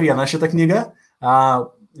turiu dar vieną šitą knygą,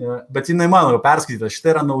 bet jinai mano jau perskaityta,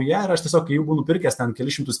 šita yra nauja ir aš tiesiog, kai jau būnu pirkęs ten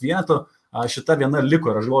kelišimtus vienetų, šita viena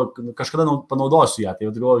liko ir aš galvoju, kažkada panaudosiu ją, tai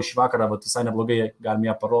jau galvoju šį vakarą, visai neblogai galim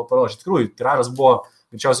ją paruošti. Tikrųjų, tiražas buvo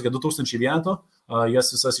greičiausiai 2000 vienetų, jas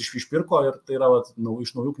visas išpirko ir tai yra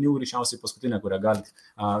iš naujų knygų greičiausiai paskutinė, kurią galite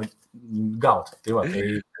gauti.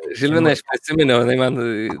 Žilvinai, aš prisiminiau, man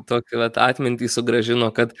tokį atmintį sugrąžino,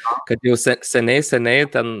 kad jau seniai,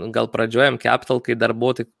 ten gal pradžiojam Capital, kai dar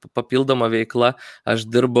buvo tik papildoma veikla, aš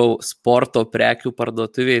dirbau sporto prekių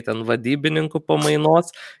parduotuvėje, ten vadybininkų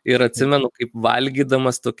pamainos ir atsimenu, kaip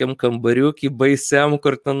valgydamas tokiam kambariukį baisiam,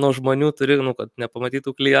 kur ten nuo žmonių turi, kad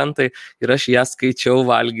nepamatytų klientai ir aš ją skaičiau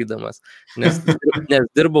valgydamas, nes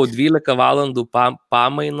dirbau 12 valandų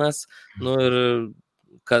pamainas, ir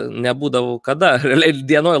nebūdavo kada,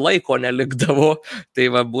 dienoj laiko nelikdavo, tai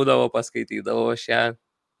būdavo paskaitydavo aš ją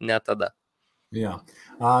ne tada. Ja.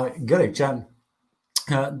 Gerai, čia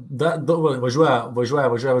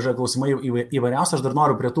važiuoja klausimai įvairiausi, aš dar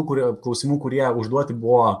noriu prie tų klausimų, kurie užduoti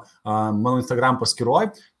buvo mano Instagram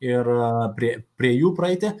paskyroj ir prie jų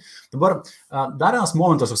praeiti. Dabar dar vienas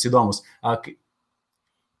momentas toks įdomus.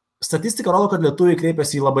 Statistika rodo, kad lietuviai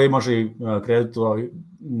kreipiasi į labai mažai kredito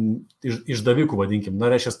išdavikų, vadinkim,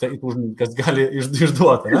 reiškia, kas gali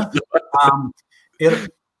išduoti. Ir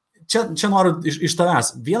čia noriu iš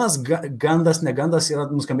tavęs. Vienas gandas, negandas yra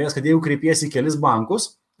nuskambėjęs, kad jeigu kreipiesi į kelis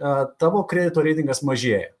bankus, tavo kredito reitingas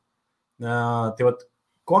mažėja. Tai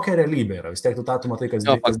kokia realybė yra? Vis tiek tu matai, kas...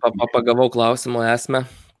 Pagavau klausimo esmę.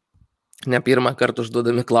 Ne pirmą kartą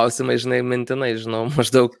užduodami klausimai, mintinai,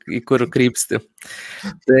 maždaug į kur krypsti.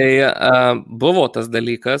 Tai buvo tas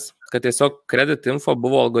dalykas, kad tiesiog Credit Info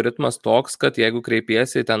buvo algoritmas toks, kad jeigu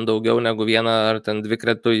kreipiesi ten daugiau negu vieną ar ten 2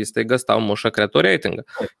 kreditų įstaigas, tau muša kredito reitingą.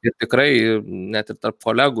 Ir tikrai net ir tarp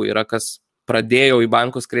kolegų yra, kas pradėjo į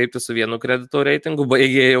bankus kreipti su vienu kredito reitingu,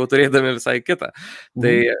 baigė jau turėdami visai kitą.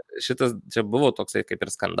 Tai šitas čia buvo toksai kaip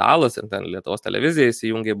ir skandalas, ir ten Lietuvos televizija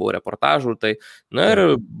įsijungė, buvo reportažų, tai ir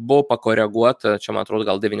buvo pakoreguota, čia man atrodo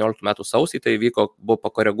gal 19 metų sausį, tai buvo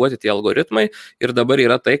pakoreguoti tie algoritmai ir dabar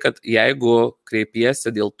yra tai, kad jeigu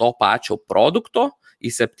kreipiesi dėl to pačio produkto, į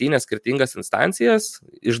 7 skirtingas instancijas,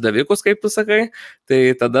 išdavikus, kaip tu sakai, tai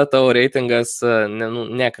tada tavo reitingas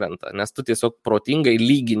nekrenta, nes tu tiesiog protingai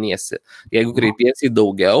lyginiesi. Jeigu kreipiesi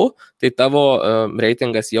daugiau, tai tavo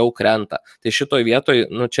reitingas jau krenta. Tai šitoj vietoj,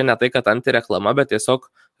 čia ne tai, kad antireklama, bet tiesiog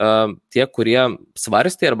tie, kurie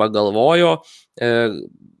svarstė arba galvojo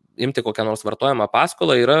imti kokią nors vartojamą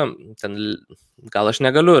paskolą, yra, ten, gal aš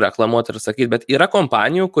negaliu reklamuoti ir sakyti, bet yra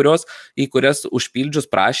kompanijų, į kurias užpildžius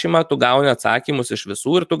prašymą, tu gauni atsakymus iš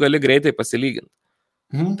visų ir tu gali greitai pasilyginti.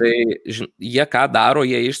 Tai jie ką daro,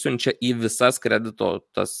 jie išsiunčia į visas kredito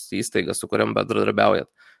tas įstaigas, su kuriam bendradarbiaujat.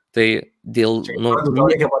 Tai dėl...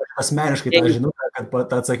 Reikia asmeniškai tą žinutę,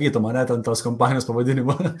 kad atsakytų mane ten tos kompanijos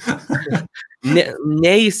pavadinimą.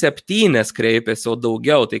 Ne į 7 kreipiasi, o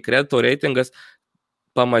daugiau, tai kredito reitingas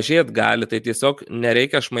pamažėt gali, tai tiesiog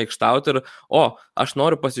nereikia šmaikštauti ir, aš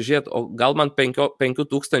noriu pasižiūrėti, gal man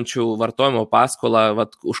 5000 vartojimo paskolą,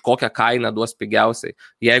 už kokią kainą duos pigiausiai,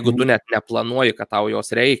 jeigu tu net neplanuoji, kad tau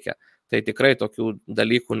jos reikia, tai tikrai tokių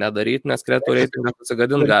dalykų nedaryti, nes kredito reitingą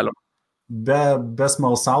pasigadinti galim. Be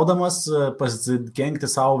smalsaudamas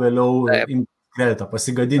pasikenkti savo vėliau kreditą,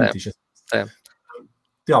 pasigadinti iš esmės. Taip.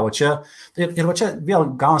 Jo, čia vėl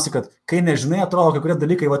gaunasi, kad kai nežinai, atrodo, kai kurie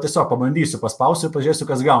dalykai, tiesiog pabandysiu, paspausiu ir pažiūrėsiu,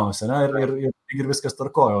 kas gaunasi, ir viskas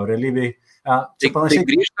tarkojo, realybėj. Tai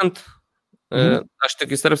grįžtant, aš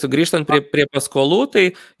tik įstarpsiu, grįžtant prie paskolų, tai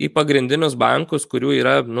į pagrindinius bankus, kurių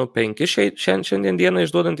yra 5 šiandien dieną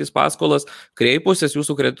išduodantys paskolas, kreipusis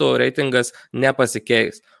jūsų kredito reitingas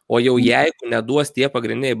nepasikeis. O jau jeigu neduos tie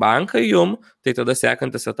pagrindiniai bankai jum, tai tada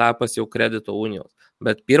sekantis etapas jau kredito unijos.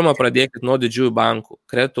 Bet pirmą pradėkit nuo didžiųjų bankų.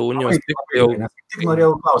 Kredito unijos jau... Tik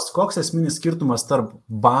norėjau klausti, koks esminis skirtumas tarp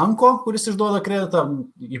banko, kuris išduoda kreditą,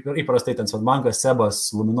 įprastai ten Svedbankas, Sebas,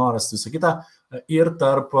 Luminoras, visą kitą, ir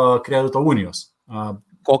tarp kredito unijos?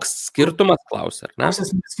 Koks skirtumas, klausia, ar ne? Koks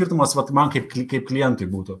esminis skirtumas man kaip klientui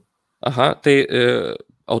būtų? Tai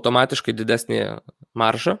automatiškai didesnė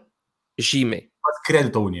marža, žymiai. Pas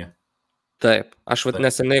Kredito unija. Taip, aš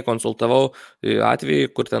neseniai konsultavau atvejį,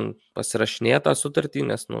 kur ten pasirašinėja tą sutartį,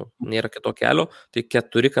 nes nėra kito kelio, tai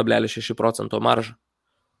 4,6% marža.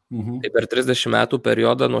 Tai per 30 metų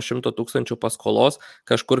periodą nuo 100 000 paskolos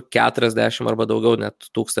kažkur 40 arba daugiau net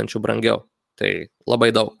tūkstančių brangiau. Tai labai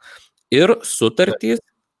daug. Ir sutartys,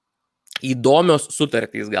 įdomios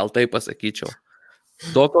sutartys, gal tai pasakyčiau.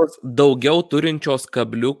 Tokios daugiau turinčios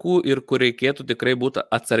kabliukų ir kur reikėtų tikrai būti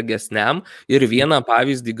atsargesniam. Ir vieną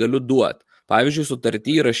pavyzdį galiu duoti. Pavyzdžiui,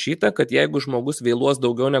 sutartį įrašyta, kad jeigu žmogus vėluos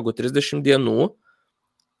daugiau negu 30 dienų,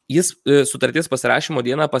 jis sutarties pasirašymo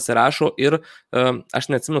dieną pasirašo ir, aš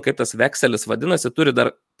neatsimenu, kaip tas vekselis vadinasi, turi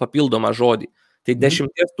dar papildomą žodį. Tai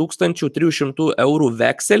 10 300 eurų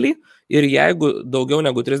vekselį ir jeigu daugiau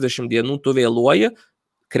negu 30 dienų tu vėluoji,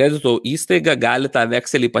 kredito įstaiga gali tą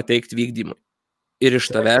vekselį pateikti vykdymui ir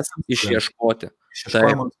iš tavęs išieškoti.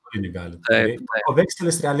 Išieškojimo nuostolinį gali. O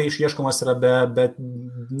vekselis realiai išieškomas yra be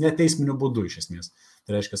neteisminių būdų iš esmės.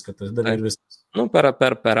 Tai reiškia, kad tas dar ir viskas.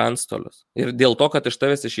 Per antstolius. Ir dėl to, kad iš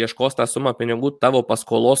tavęs išieškos tą sumą pinigų, tavo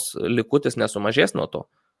paskolos likutis nesumažės nuo to.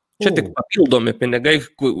 Čia tik papildomi pinigai,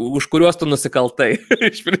 už kuriuos tu nusikaltai,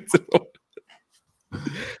 iš principo.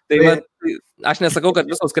 Tai aš nesakau, kad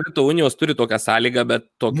visos kredito unijos turi tokią sąlygą, bet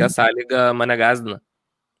tokia sąlyga mane gąsdina.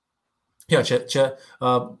 Jo, čia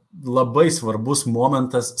labai svarbus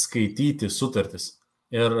momentas skaityti sutartis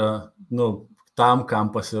ir tam,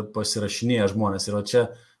 kam pasirašinėja žmonės. Ir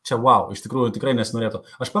čia wow, iš tikrųjų tikrai nesinorėtų.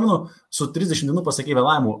 Aš pamenu, su 30 dienų pasakė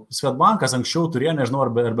vėlavimu, Svetbankas anksčiau turėjo, nežinau,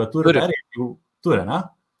 arba turi, turi, ne?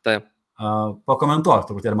 Taip. Pakomentuok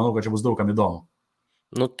truputėlį, manau, kad čia bus daug kam įdomu.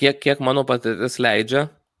 Kiek mano patirtis leidžia,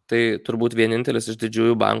 tai turbūt vienintelis iš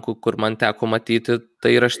didžiųjų bankų, kur man teko matyti,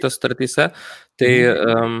 tai yra šitas sutartyse, tai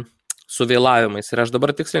su vėlavimais. Ir aš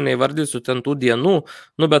dabar tiksliai neįvardysiu ten tų dienų,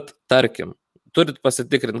 bet tarkim, turit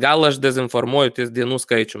pasitikrinti, gal aš dezinformuoju ties dienų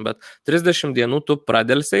skaičium, bet 30 dienų tu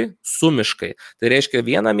pradelsiai sumiškai. Tai reiškia,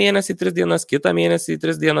 vieną mėnesį 3 dienas, kitą mėnesį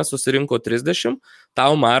 3 dienas susirinko 30,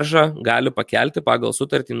 tau maržą gali pakelti pagal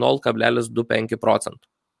sutartį 0,25%.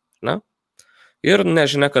 Na? Ir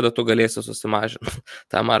nežinia, kada tu galėsi susimažinti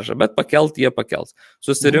tą maržą, bet jie pakels.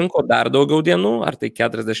 Susirinko dar daugiau dienų, ar tai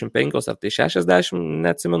 45, ar tai 60,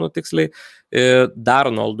 neatsimenu tiksliai, dar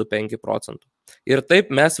 0,25%. Ir taip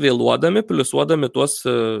mes vėluodami, pliusuodami tuos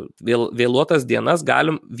vėluotas dienas,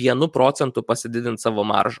 galim 1% pasididinti savo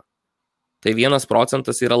maržą. Tai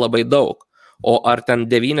 1% yra labai daug. O ar ten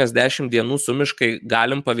 90 dienų sumiškai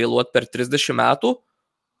galim pavėluoti per 30 metų,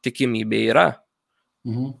 tikimybė yra.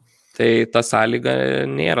 Tai ta sąlyga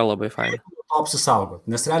nėra labai faina. Apsisaugot,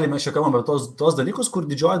 nes realiai mes čia kalbame apie tos dalykus, kur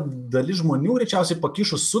didžioji dalis žmonių greičiausiai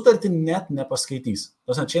pakišus sutartį net nepaskaitys.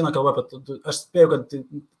 Čia eina kalba apie, aš spėju, kad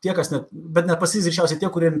tie, kas net, bet nepasakys greičiausiai tie,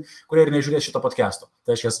 kurie ir nežiūrės šito podcast'o.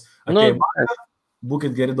 Tai reiškia, atėjo banką,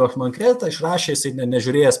 būkit geri, duok man kreditą, išrašė, jisai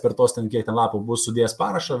nežiūrėjęs per tos ten kiek ten lapų, bus sudėjęs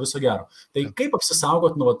parašą, viso gero. Tai kaip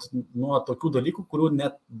apsisaugot nuo tokių dalykų, kurių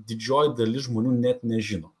net didžioji dalis žmonių net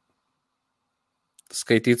nežino?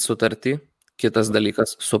 Skaityti sutartį, kitas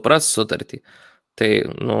dalykas, supras sutartį. Tai,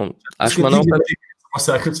 aš manau, kad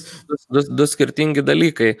du skirtingi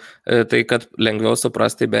dalykai. Tai, kad lengviau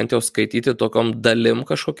suprasti, bent jau skaityti tokiom dalim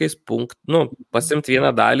kažkokiais pasimti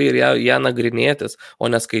vieną dalį ir ją nagrinėtis, o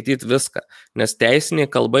neskaityti viską. Nes teisinė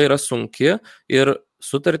kalba yra sunki ir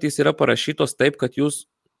sutartys yra parašytos taip, kad jūs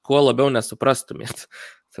kuo labiau nesuprastumėt.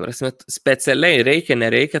 Specialiai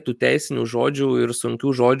nereikia tų teisinių žodžių ir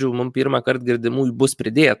sunkių žodžių mums pirmą kartą girdimų bus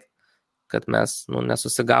pridėti, kad mes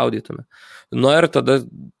nesusigaudytume. Ir tada,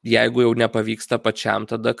 jeigu jau nepavyksta pačiam,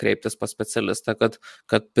 tada kreiptis pas specialistą, kad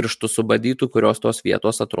pirštų subadytų, kurios tos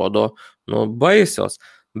vietos atrodo baisios.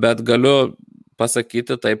 Bet galiu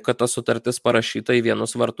pasakyti taip, kad ta sutartis parašyta į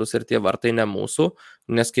vienus vartus ir tie vartai ne mūsų,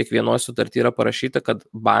 nes kiekvienoje sutartyje yra parašyta, kad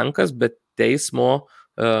bankas be teismo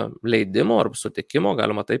leidimo ar sutikimo,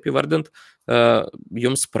 galima taip įvardinti,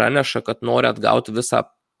 jums praneša, kad nori atgauti visą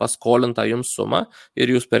paskolintą jums sumą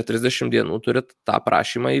ir jūs per 30 dienų turit tą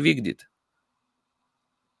prašymą įvykdyti.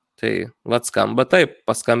 Tai skamba taip,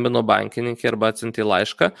 paskambino bankininkė arba atsiuntė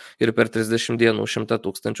laišką ir per 30 dienų 100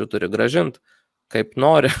 000 turi grąžinti, kaip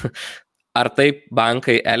nori. Ar taip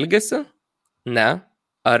bankai elgiasi? Ne.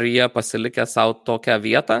 Ar jie pasilikę savo tokią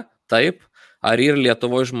vietą? Taip. Ar ir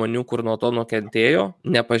Lietuvoje žmonių, kur nuo to nukentėjo,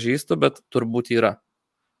 nepažįstu, bet turbūt yra.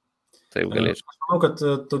 Taip galėčiau. Aš manau, kad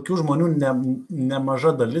tokių žmonių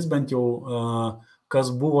nemaža dalis, bent jau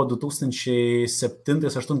kas buvo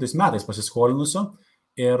 2007-2008 metais pasiskolinusių.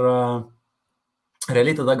 Ir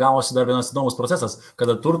realiai tada gavosi dar vienas įdomus procesas,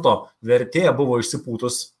 kada turto vertė buvo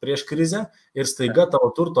išsipūtus prieš krizę ir staiga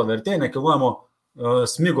tavo turto vertė nekilnojamo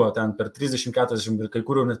smigo ten per 30, 40, kai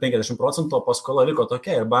kurių net 50%, paskola liko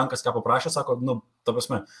tokia ir bankas ką paprašė, sako, ta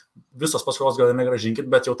prasme, visos paskolos gal negražinkit,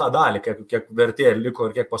 bet jau tą dalį, kiek vertė liko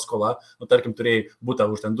ir kiek paskola, tarkim, turėjai būtą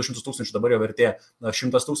už ten 200 000, dabar jo vertė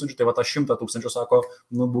 100 000, tai va tą 100 000 sako,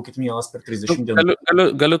 būkit mielas per 30 dienų.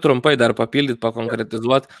 Galiu trumpai dar papildyti,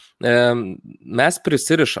 pakonkretizuoti. Mes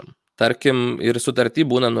prisirišam. Tarkim, ir sutarty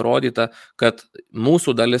būna nurodyta, kad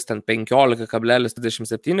mūsų dalis ten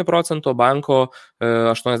 15,37%, banko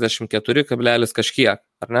 84, kažkiek,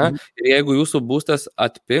 ar ne? Ir jeigu jūsų būstas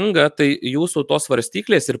atpinga, tai jūsų tos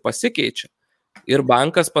svarstyklės ir pasikeičia. Ir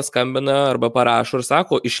bankas paskambina arba parašo ir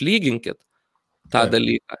sako, išlyginkit tą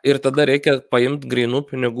dalyką. Ir tada reikia paimti grynų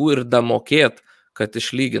pinigų ir damokėti, kad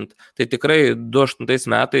išlygint. Tai tikrai 2008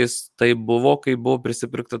 metais tai buvo, kai buvo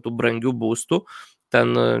prisipirkta tų brangių būstų,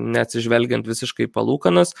 ten neatsižvelgiant visiškai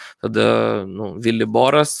palūkanas, tada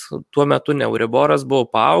Viliboras tuo metu, ne Euriboras buvo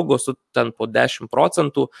paaugo su ten po 10%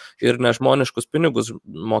 ir nežmoniškus pinigus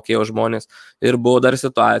mokėjo žmonės. Ir buvo dar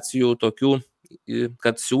situacijų tokių,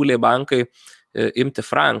 kad siūlė bankai imti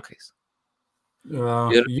frankais.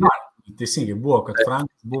 Teisingai buvo, kad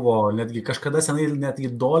frankas buvo, netgi kažkada senai netgi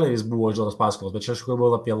doleriais buvo išduotas paskolos, bet čia aš kalbu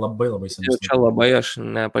apie labai senai. Čia labai aš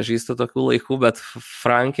nepažįstu tokių laikų, bet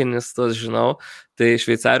frankinis tos žinau, tai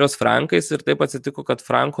Šveicarijos frankais ir taip atsitiko, kad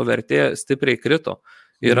franko vertė stipriai krito.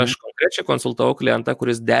 Ir aš konkrečiai konsultavau klientą,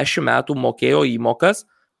 kuris 10 metų mokėjo įmokas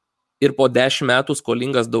ir po 10 metų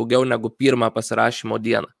skolingas daugiau negu pirmą pasirašymo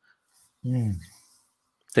dieną.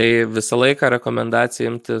 Tai visą laiką rekomendacija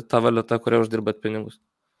imti tą valiutą, kurią uždirbat pinigus.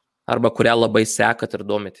 Arba kurią labai sekat ir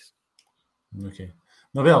domitės. Okay.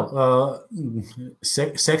 Vėl,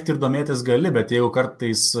 sekti ir domėtis gali, bet jeigu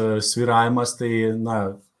kartais sviravimas, tai,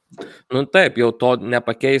 taip, jau to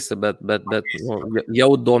nepakeisi, bet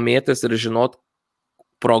jau domėtis ir žinot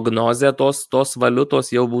prognozę tos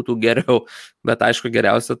valiutos jau būtų geriau, bet aišku,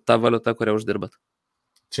 geriausia ta valiuta, kurią uždirbat.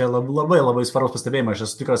 Čia labai svarbus pastebėjimas. Aš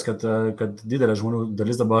esu tikras, kad didelė žmonių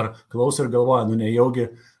dalis dabar klauso ir galvoja,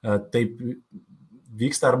 nejaugi taip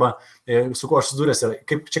vyksta, arba su kuo aš susidūręs.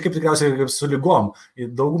 Čia kaip tikriausiai kaip su lygom.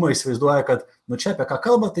 Dauguma įsivaizduoja, kad čia apie ką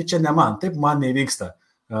kalba, tai čia ne man, taip man neįvyksta.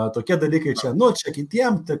 Tokie dalykai čia, čia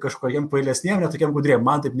kitiem, tai kažkokiem kvailesniem, netokiem gudriem,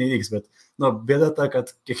 man taip neįvyks, bet bėda ta,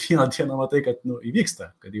 kad kiekvieną dieną matai, kad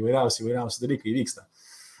įvyksta, kad įvairiausi dalykai įvyksta.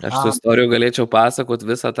 Aš tų istorijų galėčiau pasakot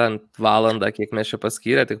visą tą valandą, kiek mes čia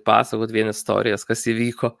paskyrė, tik pasakot vien istorijas, kas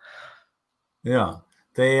įvyko. Jo,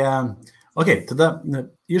 tai, tada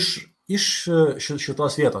iš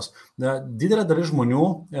šitos vietos. Didelė dalis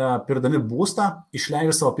žmonių, pirkdami būstą,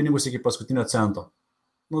 išleidžia savo pinigus iki paskutinio cento.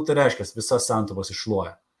 Tai reiškia, visas santaupas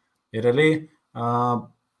iššluoja. Ir realiai,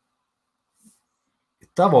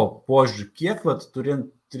 tavo požiūrį, kiek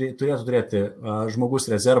turėtų turėti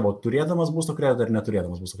žmogus rezervo, turėdamas būsto kreditą ir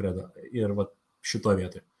neturėdamas būsto kreditą. Ir šitoje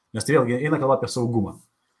vietoje. Nes tai vėlgi eina kalba apie saugumą.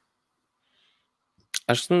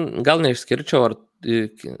 Aš gal neišskirčiau, ar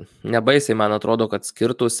nebaisiai man atrodo, kad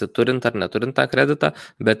skirtųsi turint ar neturint tą kreditą,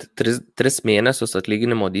 bet 3 mėnesius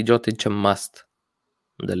atlyginimo dydžio, tai čia must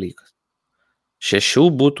dalykas. 6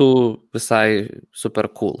 būtų visai super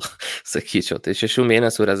cool, sakyčiau, tai 6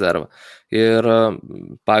 mėnesių rezervą. Ir,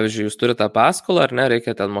 pavyzdžiui, jūs turite paskolą, ar ne,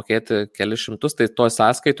 reikia ten mokėti kelius šimtus, tai toj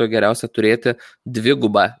sąskaitoje geriausia turėti 2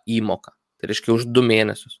 įmoką, tai reiškia už 2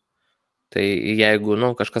 mėnesius. Tai jeigu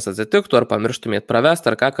kažkas atsitiktų, ar pamirštumėt pravest,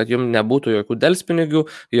 ar ką, kad jums nebūtų jokių delspinigių,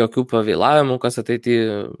 jokių pavėlavimų, kas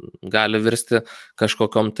ateityje gali virsti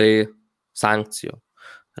kažkokiom tai sankcijom.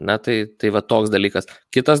 Tai va toks dalykas.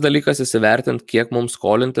 Kitas dalykas įsivertint, kiek mums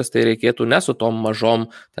skolintis, tai reikėtų ne su tom mažom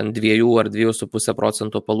ten 2 ar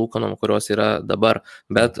 2,5% palūkanom, kurios yra dabar,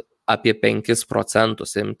 bet apie 5%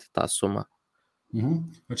 imti tą sumą.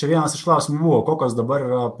 Čia vienas iš klausimų buvo, kokios dabar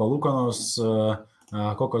yra palūkanos,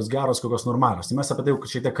 kokios geros, kokios normalios. Tai mes apie tai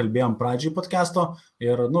šiek tiek kalbėjom pradžiai podcast'o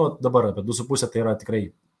ir dabar apie 2,5 tai yra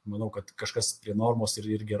tikrai, manau, kad kažkas prie normos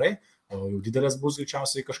ir gerai, o jau didelės bus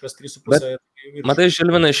greičiausiai kažkas 3,5. Matai,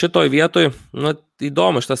 Žilvinai, šitoj vietoj,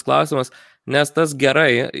 įdomu šitas klausimas, nes tas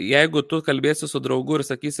gerai, jeigu tu kalbėsi su draugu ir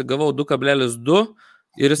sakysi, gavau 2,2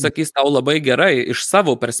 ir jis sakys tau labai gerai iš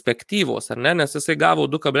savo perspektyvos, ar ne, nes jisai gavo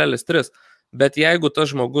 2,3, bet jeigu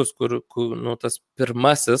tas žmogus, kur tas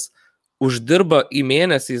pirmasis, uždirba į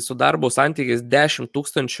mėnesį su darbo santykiais 10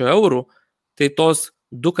 000 eurų, tai tos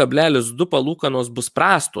 2,2 palūkanos bus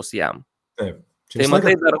prastos jam. Taip. Tai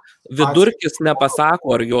matai, dar vidurkis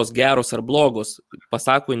nepasako, ar jos geros ar blogos,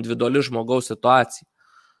 pasako individuali žmogaus situacija,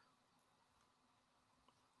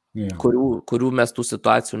 kurių mes tų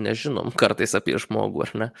situacijų nežinom kartais apie žmogų,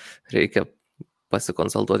 ar ne? Reikia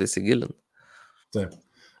pasikonsultuoti, įsigilinti. Taip.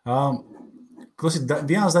 Klausyk,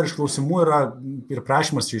 vienas dar iš klausimų yra ir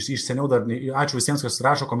prašymas iš seniau dar, ačiū visiems, kas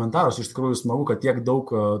rašo komentarus, iš tikrųjų smagu, kad tiek daug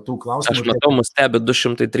tų klausimų. Aš matau, mus stebi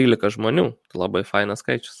 213 žmonių, tai labai fainas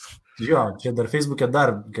skaičius. Jo, čia dar Facebook'e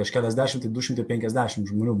dar kažkeliasdešimt, tai 250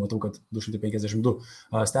 žmonių, matau, kad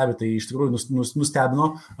 252 stebi, tai iš tikrųjų nustebino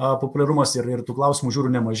populiarumas ir tų klausimų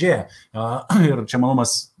žiūrų nemažėja. Ir čia,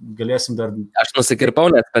 manomas, galėsim dar... Aš nusikirpau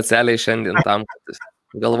net specialiai šiandien tam, kad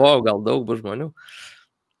galvojau, gal daug bus žmonių.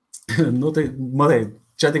 Nu tai, matai,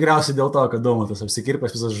 čia tikriausiai dėl to, kad Daumantas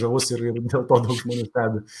apsikirpęs visas žavus ir dėl to daug žmonių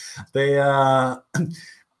stebi. Tai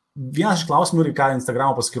vienas iš klausimų, ką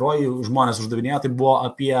Instagramo paskyroje žmonės uždavinėjo, tai buvo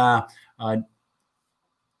apie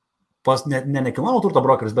ne nekilnojamo turto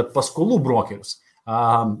brokerius, bet paskolų brokerius.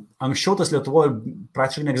 Anksčiau tas Lietuvoje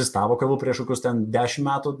praktiškai neegzistavo, kalbu prieš kokius ten 10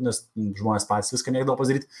 metų, nes žmonės patys viską negalėjo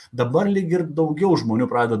padaryti. Dabar lyg ir daugiau žmonių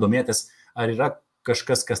pradeda domėtis, ar yra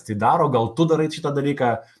kažkas, kas tai daro, gal tu darai šitą dalyką,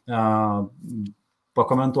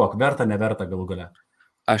 pakomentuok, verta, neverta galų gale.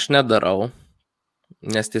 Aš nedarau,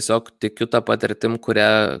 nes tiesiog tikiu tą patirtim,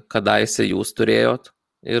 kurią kadaise jūs turėjot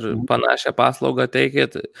ir panašią paslaugą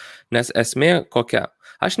teikėt, nes esmė kokia?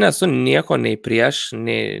 Aš nesu nieko nei prieš,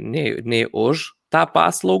 nei už tą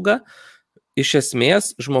paslaugą. Iš esmės,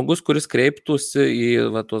 žmogus, kuris kreiptųsi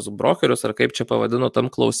į tuos brokerius, ar kaip čia pavadino tam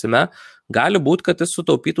klausime, gali būti, kad jis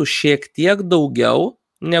sutaupytų šiek tiek daugiau,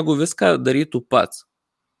 negu viską darytų pats.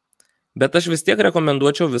 Bet aš vis tiek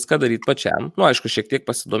rekomenduočiau viską daryti pačiam. Nu, aišku, šiek tiek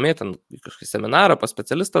pasidomėti, kažkokį seminarą, pas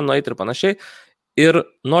specialistą nueiti ir panašiai. Ir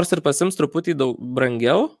nors ir pasims truputį daug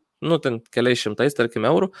brangiau, nu, ten keliais šimtais, tarkim,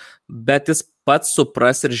 eurų, bet jis pats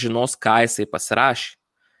supras ir žinos, ką jisai pasirašė.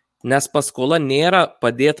 Nes paskola nėra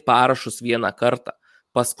padėti parašus vieną kartą.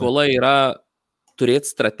 Paskola yra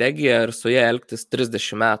turėti strategiją ir su ją elgtis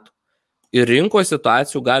 30 metų. Ir rinkoje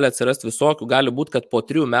situacijų gali atsirasti visokių. Gali būti, kad po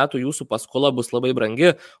 3 metų jūsų paskola bus labai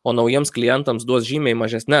brangi, o naujiems klientams duos žymiai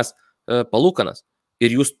mažesnes palūkanas.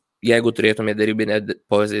 Ir jūs, jeigu turėtumėte darybinę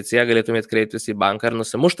poziciją, galėtumėte kreiptis į banką ir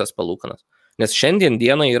nusimuštas palūkanas. Nes šiandien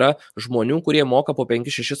dieną yra žmonių, kurie moka po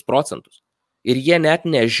 5-6%. Ir jie net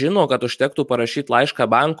nežino, kad užtektų parašyti laišką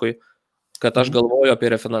bankui, kad aš galvoju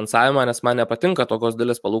apie refinansavimą, nes man nepatinka tokios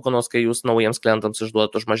didelės palūkanos, kai jūs naujiems klientams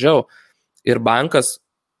išduodat už mažiau. Ir bankas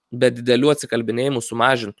be didelių atsikalbinėjimų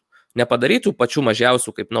sumažintų. Nepadarytų pačių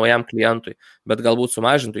mažiausių kaip naujam klientui, bet galbūt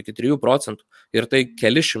sumažintų iki 3%. Ir tai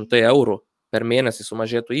keli šimtai eurų per mėnesį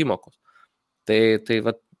sumažėtų įmokos. Tai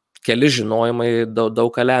va, keli žinojimai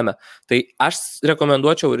daug ką lemia. Tai aš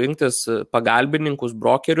rekomenduočiau rinktis pagalbininkus,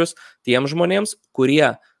 brokerius tiem žmonėms,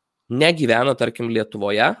 kurie negyvena, tarkim,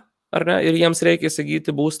 Lietuvoje, ar ne, ir jiems reikia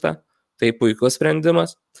įsigyti būstą. Tai puikus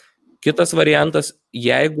sprendimas. Kitas variantas,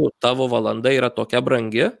 jeigu tavo valanda yra tokia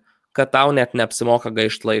brangi, kad tau net neapsimoka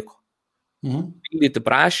gaišti laiko. Pildyti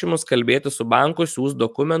prašymus, kalbėti su banku, siūs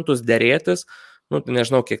dokumentus, derėtis, nu,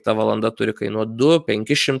 nežinau, kiek ta valanda turi kainuoti,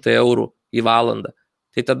 200-500 eurų į valandą.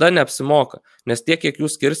 Tai tada neapsimoka, nes tiek, kiek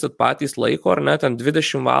jūs skirsit patys laiko, ar net ten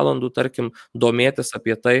 20 valandų, tarkim, domėtis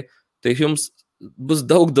apie tai, tai jums bus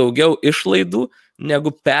daug daugiau išlaidų,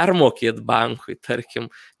 negu permokėt bankui, tarkim,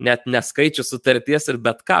 net neskaičių sutarties ir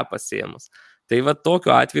bet ką pasiėmus. Tai va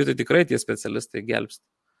tokiu atveju tai tikrai tie specialistai gelbsti.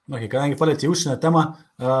 Okay, kadangi palėtė užsienio temą,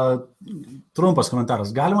 trumpas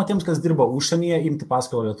komentaras. Galima tiems, kas dirba užsienyje, imti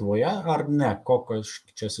paskolą Lietuvoje, ar ne? Kokia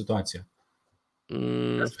čia situacija?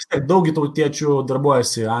 Vis tiek daug tautiečių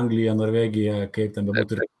darbuojasi Anglija, Norvegija, kaip ten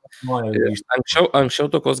bebūtų. Anksčiau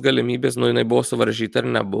tokios galimybės, jinai buvo suvaržyta ir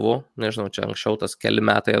nebuvo, nežinau, čia anksčiau tas keli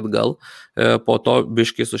metai atgal, po to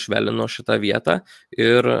biškai sušvelino šitą vietą,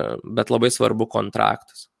 bet labai svarbu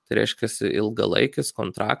kontraktas. Tai reiškia ilgalaikis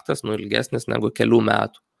kontraktas, ilgesnis negu kelių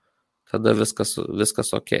metų. Tada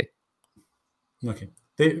viskas ok.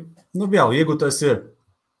 Tai, vėl, jeigu tu esi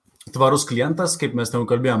tvarus klientas, kaip mes ten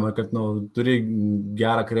kalbėjome, kad turi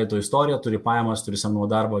gerą kredito istoriją, turi pajamas, turi samdomą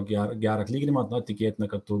darbą, gerą atlyginimą, tikėtina,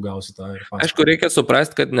 kad tu gausi tą ir paskolą. Aišku, reikia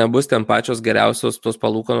suprasti, kad nebus ten pačios geriausios tos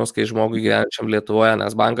palūkanos, kai žmogui gyvenčiam Lietuvoje,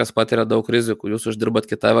 nes bankas patiria daug rizikų, jūs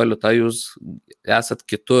uždirbat kitą valiutą, jūs esat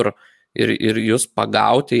kitur ir jūs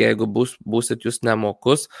pagauti, jeigu būsit jūs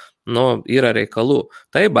nemokus, yra reikalų.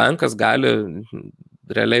 Tai bankas gali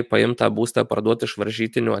realiai paimtą būstą, parduoti iš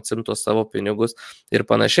varžytinių, atsimtos savo pinigus ir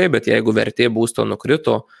panašiai, bet jeigu vertė būsto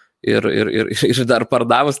nukrito ir dar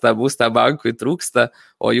pardavus tą būstą bankui trūksta,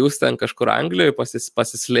 o jūs ten kažkur Anglijoje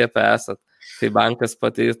pasislėpę esat, tai bankas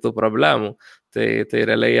patirtų problemų. Tai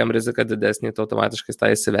realiai jam rizika didesnė, tai automatiškai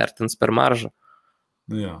tą įsivertins per maržą.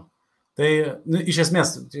 Ja. Tai iš esmės,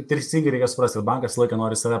 teisingai reikia suprasti, kad bankas laiką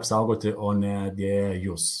nori save apsaugoti, o ne dėja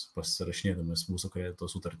jūs pasirašinėdamas mūsų kredito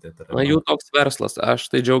sutartį. Jų toks verslas. Aš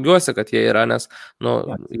tai džiaugiuosi, kad jie yra, nes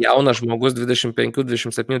jaunas žmogus 25,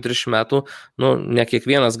 27, 30 metų, ne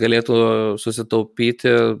kiekvienas galėtų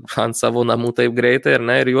susitaupyti ant savo namų taip greitai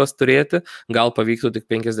ir juos turėti. Gal pavyktų tik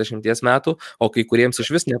 50 metų, o kai kuriems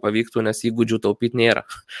iš vis nepavyktų, nes įgūdžių taupyti nėra.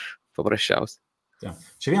 Paprasčiausiai. Ja.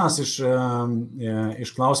 Čia vienas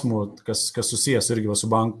iš klausimų, kas susijęs irgi su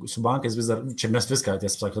bankais, vis dar, čia mes viską,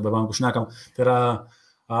 tiesą sakant, apie bankų šnekam, tai yra,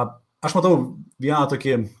 aš matau vieną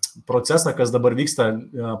tokį procesą, kas dabar vyksta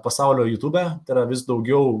pasaulio YouTube, tai yra vis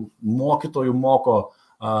daugiau mokytojų moko,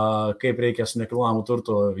 kaip reikia su nekilnojamu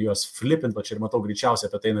turtu juos flipint, va čia ir matau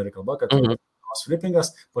greičiausiai apie tai nori kalba, kad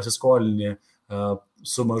flippingas, pasiskolini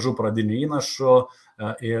su mažu pradiniu įnašu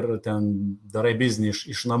ir ten darai biznį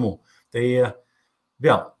iš namų. Tai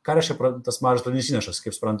vėl, ką reiškia tas mažas pradinis įnašas,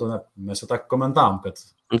 kaip suprantu, mes jau tą komentavom, kad...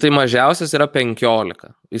 Tai mažiausias yra 15.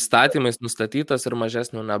 Įstatymais nustatytas ir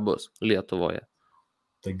mažesnių nebus Lietuvoje.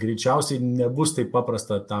 Tai greičiausiai nebus taip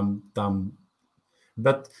paprasta tam.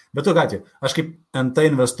 Bet tu gatė, aš kaip NT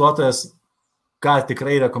investuotojas, ką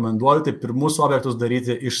tikrai rekomenduoju, tai pirmus objektus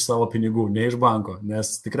daryti iš savo pinigų, ne iš banko,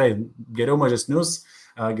 nes tikrai geriau mažesnius,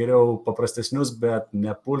 geriau paprastesnius, bet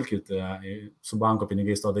nepulkit su banko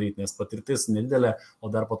pinigais to daryti, nes patirtis nedidelė, o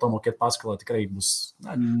dar po to mokėti paskolą tikrai bus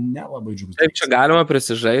nelabai džiugus. Taip, čia galima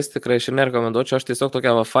prisižaisti, tikrai šiandien rekomenduočiau, aš tiesiog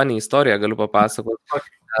tokią funny istoriją galiu papasakoti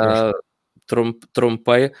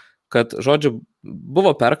trumpai, kad, žodžiu,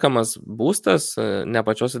 buvo perkamas būstas, ne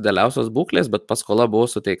pačios idealiausios būklės, bet paskola buvo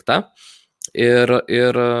suteikta. Ir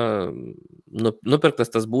nupirktas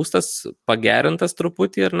tas būstas, pagerintas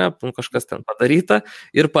truputį ir kažkas ten padaryta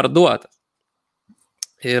ir parduotas.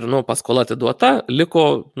 Ir paskola atiduota,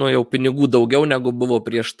 liko jau pinigų daugiau negu buvo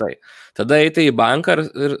prieš tai. Tada eiti į banką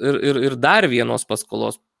ir dar vienos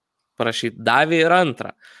paskolos prašyti, davė ir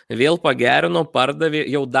antrą. Vėl pagerino, pardavė,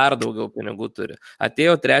 jau dar daugiau pinigų turi.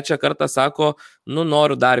 Atėjo trečią kartą, sako,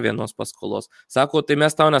 noriu dar vienos paskolos. Sako, tai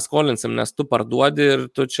mes tau neskolinsim, nes tu parduodi ir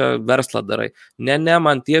tu čia verslą darai. Ne,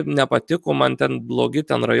 man tie nepatiko, man ten blogi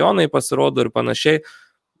ten rajonai pasirodo ir panašiai.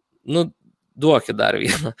 Duokit dar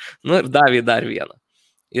vieną. Ir davė dar vieną.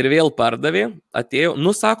 Ir vėl pardavė, atėjo,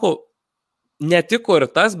 sako, netiko ir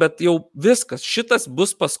tas, bet jau viskas, šitas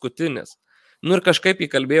bus paskutinis. Ir kažkaip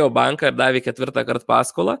įkalbėjo banką ir davė 4 kartą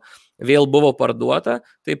paskolą, vėl buvo parduota,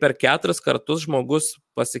 tai per 4 kartus žmogus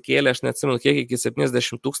pasikėlė, aš neatsimenu kiek, iki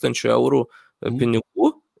 70 000 eurų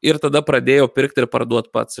pinigų ir tada pradėjo pirkti ir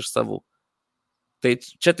parduoti pats iš savų. Tai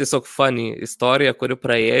čia tiesiog funny istorija, kuri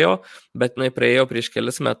praėjo, bet praėjo prieš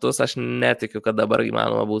kelis metus, aš netikiu, kad dabar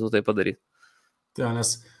įmanoma būtų tai padaryti. Tai,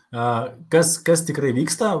 nes kas tikrai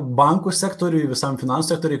vyksta bankų sektoriui, visam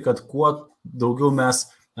finansų sektoriui, kad kuo daugiau mes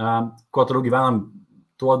kuo toliau gyvenam,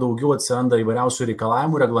 tuo daugiau atsiranda įvairiausių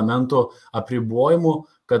reikalavimų, reglamentų, apribojimų,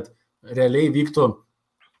 kad realiai vyktų,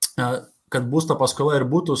 kad būsto paskola ir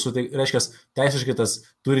būtų, reiškia, teisiškai tas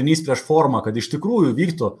turinys prieš formą, kad iš tikrųjų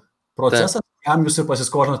vyktų procesas, jam jūs ir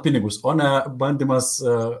pasiskolinat pinigus, o ne bandymas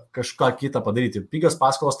kažką kitą padaryti. Pigios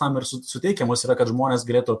paskolos tam ir suteikiamos yra, kad žmonės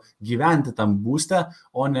galėtų gyventi tam būste,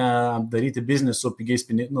 o ne daryti biznį su pigiais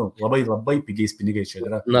pinigais, labai pigiais pinigais čia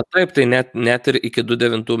yra. Na taip, tai net ir iki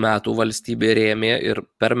 2009 metų valstybė rėmė ir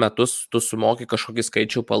per metus tu sumoki kažkokį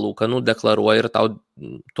skaičių palūkanų, deklaruoji ir tau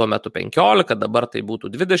tuo metu 15, dabar tai būtų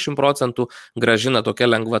 20%, grąžina tokia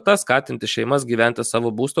lengvata skatinti šeimas gyventi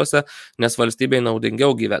savo būstuose, nes valstybei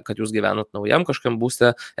naudingiau, kad jūs gyvenat naujam kažkam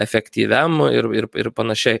būste, efektyviam ir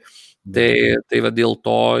panašiai. Tai dėl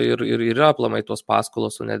to ir yra aplamai tos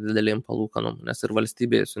paskolos su nedidelėm palūkanom, nes ir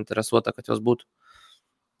valstybė suinteresuota, kad jos būtų.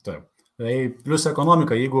 Taip. Tai plus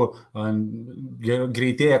ekonomika, jeigu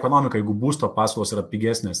greitėja ekonomika, jeigu būsto paskolos yra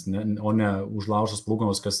pigesnės, o ne užlaužos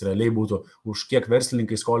palūkanos, kas realiai būtų už kiek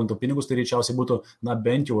verslininkai skolintų pinigus, tai greičiausiai būtų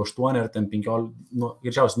bent jau 8 ar 15,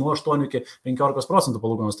 greičiausiai nuo 8 iki 15%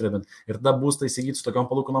 palūkanos turėtumėt. Ir tada būstą įsigyti su tokiom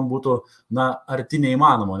palūkanom būtų arti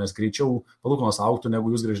neįmanoma, nes greičiau palūkanos augtų,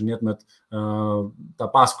 negu jūs grąžinėtumėt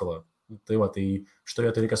tą paskolą. Tai šitoje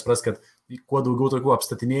vietoje reikia suprasti, kad kuo daugiau tokių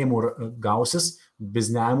apstatinėjimų gausis,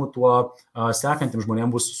 bizniavimų, tuo sekantiems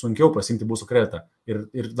žmonėms bus sunkiau pasiimti būsto kreditą.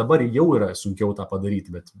 Ir dabar jau yra sunkiau tą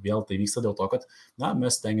padaryti, bet vėl tai vyksta dėl to, kad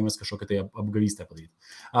mes stengiamės kažkokią tai apgavystę padaryti.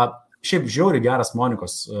 Šiaip žiauriai geras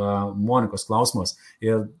Monikos klausimas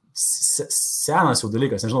ir senas jau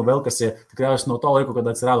dalykas, nežinau, vėl kasi tikriausiai nuo to laiko,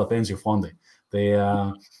 kada atsirado pensijų fondai. Tai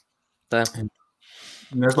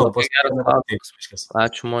nežinau,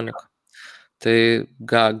 ačiū, Monika. Tai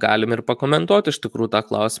galim ir pakomentuoti iš tikrųjų tą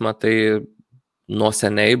klausimą. Tai nuo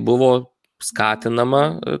seniai buvo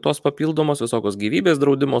skatinama tos papildomos visokios gyvybės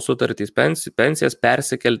draudimo sutartys, pensijas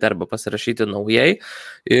persikelti arba pasirašyti naujai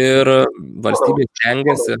ir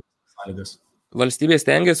valstybė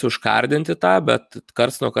stengiasi užkardinti tą, bet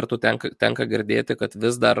karts nuo karto tenka girdėti, kad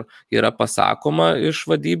vis dar yra pasakoma iš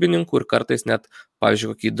vadybininkų ir kartais net,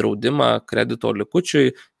 pavyzdžiui, kokį draudimą kredito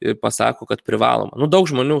likučiui pasako, kad privaloma. Daug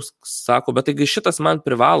žmonių sako, bet taigi šitas man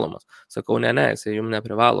privalomas. Sakau, ne, jisai jums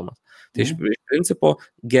neprivalomas. Tai iš principo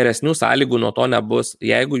geresnių sąlygų nuo to nebus.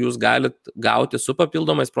 Jeigu jūs galit gauti su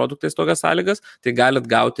papildomais produktais tokias sąlygas, tai galit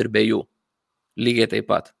gauti ir be jų. Lygiai taip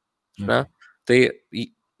pat. Na? Tai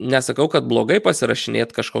nesakau, kad blogai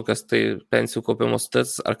pasirašinėti kažkokias tai pensijų kaupimo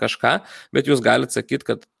sutartis ar kažką, bet jūs galite sakyti,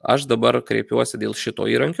 kad aš dabar kreipiuosi dėl šito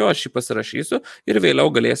įrankio, aš jį pasirašysiu ir vėliau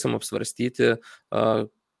galėsim apsvarstyti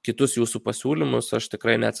kitus jūsų pasiūlymus, aš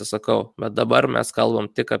tikrai neatsisakau, bet dabar mes kalbam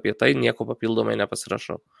tik apie tai, nieko papildomai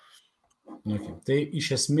nepasirašau. Okay. Tai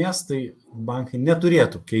iš esmės tai bankai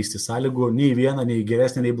neturėtų keisti sąlygų nei vieną, nei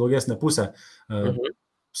geresnę, nei blogesnę pusę.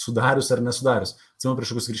 Sudarius ar nesudarius. Atsimenu,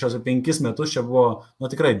 prieš kokius greičiausiai 5 metus čia buvo,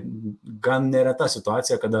 tikrai gan nereta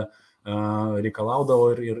situacija, kada reikalaudavo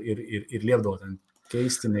ir liepdavo ten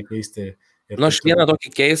keisti, nekeisti. Aš vieną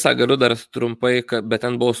tokį keisą galiu dar trumpai, bet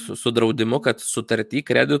ten buvo su draudimu, kad sutartį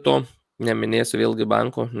kredito, neminėsiu vėlgi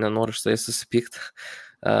banko, nenoriu štai susipykti,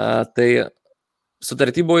 tai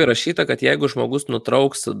sutartį buvo įrašyta, kad jeigu žmogus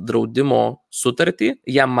nutrauks draudimo sutartį,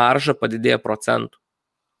 jam marža padidėja procentų.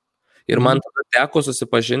 Ir man tada teko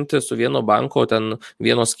susipažinti su vieno banko, ten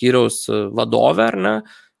vieno skyriaus vadove, ar ne,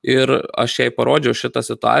 ir aš jai parodžiau šitą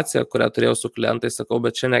situaciją, kurią turėjau su klientais, sakau,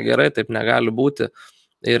 bet čia negerai, taip negali būti.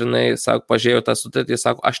 Ir jinai, sako, pažiūrėjau tą sutartį,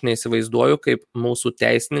 sako, aš neįsivaizduoju, kaip mūsų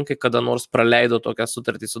teisininkai kada nors praleido tokią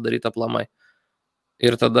sutartį sudarytą aplamai.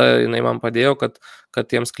 Ir tada jinai man padėjo, kad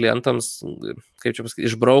tiems klientams, kaip čia pasakyti,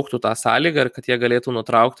 išbrauktų tą sąlygą ir kad jie galėtų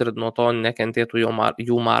nutraukti ir nuo to nekentėtų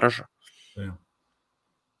jų maržą.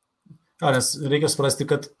 Nes reikia suprasti,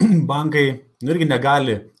 kad bankai irgi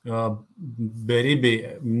negali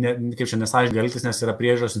beribiai, kaip čia nesąžiningai elgtis, nes yra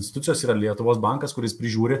priežiūros institucijos, yra Lietuvos bankas, kuris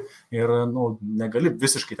prižiūri ir negali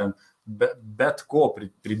visiškai ten bet ko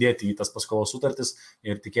pridėti į tas paskolos sutartis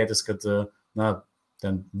ir tikėtis, kad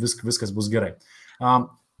ten viskas bus gerai.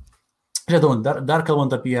 Žiūrėjau, dar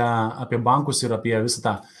kalbant apie bankus ir apie visą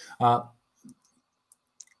tą.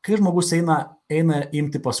 Kai žmogus eina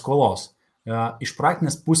imti paskolos, iš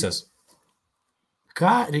praktinės pusės,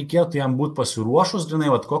 ką reikėtų jam būti pasiruošus,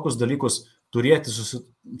 kokius dalykus turėti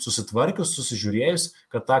susitvarkius, susižiūrėjus,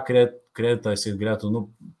 kad tą kreditą jis galėtų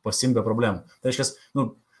pasiimti be problemų. Tai reiškia,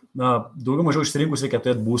 daugiau mažiau išsirinkus reikia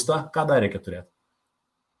turėti būstą, ką dar reikia turėti?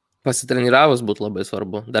 Pasitreniravus būtų labai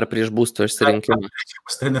svarbu, dar prieš būsto išsirinkimą.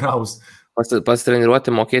 Pasitreniravus.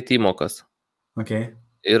 Pasitreniruoti, mokėti įmokas. Okay.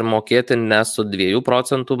 Ir mokėti ne su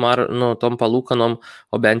 2% tom palūkanom,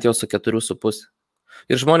 o bent jau su 4,5%.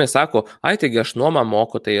 Ir žmonės sako, taigi aš nuomą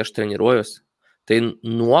moku, tai aš treniruojuosi. Tai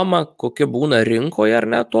nuoma, kokia būna rinkoje ar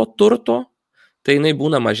ne to turto, tai jinai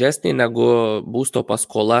būna mažesnė negu būsto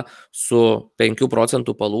paskola su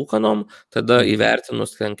 5% palūkanom, tada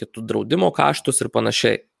įvertinus kitų draudimo kaštus ir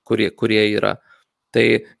panašiai, kurie yra. Tai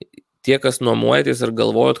tie, kas nuomojatės ir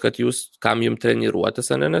galvojat, kad jūs, kam jums treniruotis,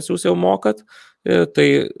 nes jūs jau mokat, tai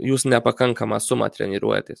jūs nepakankamą sumą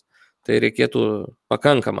treniruojatės. Tai reikėtų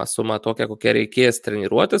pakankamą sumą tokią, kokia reikės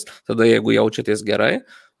treniruotis, tada jeigu jaučiatės gerai,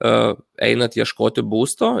 einat ieškoti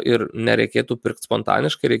būsto ir nereikėtų pirkti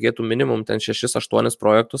spontaniškai, reikėtų minimum ten 6-8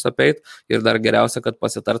 projektus apeit ir dar geriausia, kad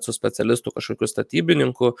pasitart su specialistu, kažkokiu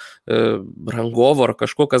statybininku, rangovu ar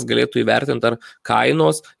kažkuo, kas galėtų įvertinti ar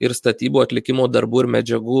kainos ir statybų atlikimo darbų ir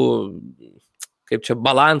medžiagų, kaip čia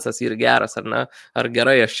balansas ir geras, ar ne, ar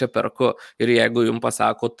gerai aš čia perku. Ir jeigu jums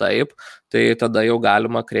pasako taip, tai tada jau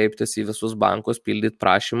galima kreiptis į visus bankus, pildyti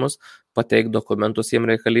prašymus, pateikti dokumentus jiems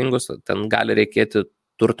reikalingus, ten gali reikėti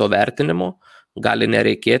turto vertinimo, gali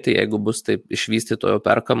nereikėti, jeigu bus taip iš vystytojo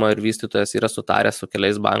perkama ir vystytojas yra sutaręs su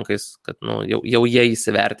keliais bankais, kad jau jie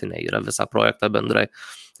įsivertinę yra visą projektą bendrai,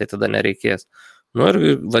 tai tada nereikės. Ir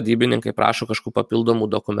vadybininkai prašo kažkokių papildomų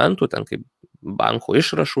dokumentų, ten kaip banko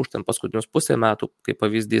išrašų, ten paskutinius pusę metų, kaip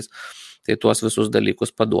pavyzdys, tai tuos visus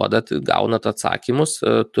dalykus paduodat, gaunat atsakymus,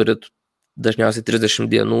 turit dažniausiai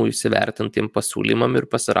 30 dienų įsivertintiem pasiūlymam ir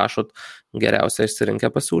pasirašot geriausią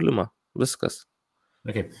išsirinkę pasiūlymą. Viskas.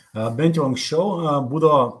 Okay. Bent jau anksčiau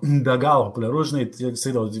būdavo be galo populiaru,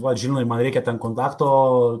 žinai, man reikia ten kontakto,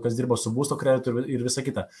 kas dirba su būsto kreditu ir visa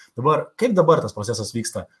kita. Kaip dabar tas procesas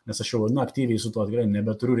vyksta? Nes aš jau aktyviai su tuo tikrai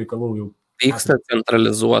nebeturiu reikalų jau. Vyksta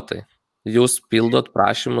centralizuotai. Jūs pildot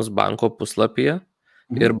prašymus banko puslapyje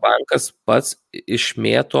ir bankas pats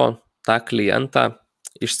išmėto tą klientą,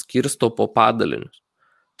 išskirsto po padalinius.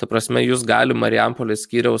 Ta prasme, jūs gali Marijampolės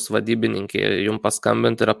skyriaus vadybininkė jums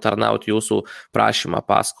paskambinti ir aptarnauti jūsų prašymą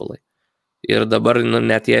paskolai. Ir dabar,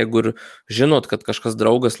 net jeigu ir žinot, kad kažkas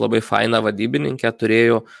draugas labai faina vadybininkė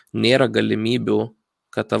turėjo, nėra galimybių,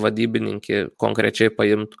 kad ta vadybininkė konkrečiai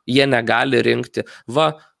paimtų. Jie negali rinkti,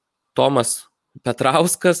 Tomas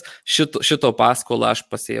Petrauskas, šito paskolą aš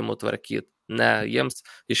pasiėmu tvarkyti. Ne, jiems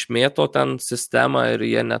išmėto ten sistemą ir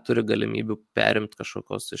jie neturi galimybių perimti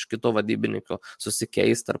kažkokios iš kito vadybininko,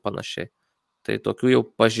 susikeisti ar panašiai. Tai tokių jau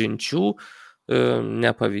pažinčių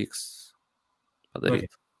nepavyks padaryti.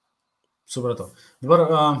 Okay. Supratau. Dabar...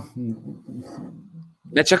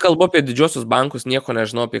 Bet čia kalbu apie didžiosius bankus, nieko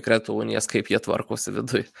nežinau apie kredito unijas, kaip jie tvarkosi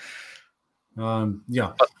viduje.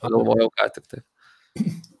 Galvojau, ką tik tai.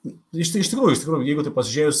 Iš tikrųjų, jeigu tai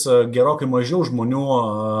pasižiūrėjus, gerokai mažiau žmonių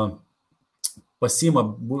pasiima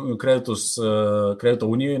kredito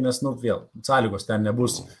unijoje, nes, vėl, sąlygos ten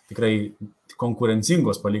nebus tikrai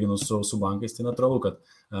konkurencingos palyginus su bankais, tai natūralu, kad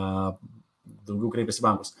daugiau kreipiasi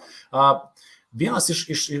bankus. Vienas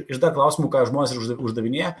iš dar klausimų, ką žmonės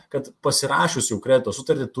uždavinėja, kad pasirašius jau kredito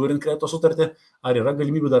sutartį, turint kredito sutartį, ar yra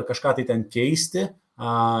galimybių dar kažką tai ten keisti,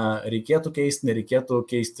 reikėtų keisti, nereikėtų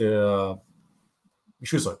keisti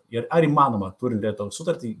iš viso. Ir ar įmanoma, turint kredito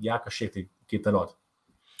sutartį, ją kažkiek tai kaitalioti?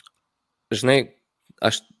 Žinai,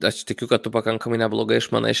 aš tikiu, kad tu pakankamai neblogai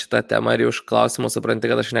išmanai šitą temą ir jau iš klausimų supranti,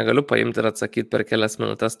 kad aš negaliu paimti ir atsakyti per kelias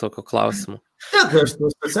minutės tokio klausimų. Aš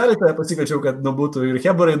specialiai tai pasikviečiau, kad būtų ir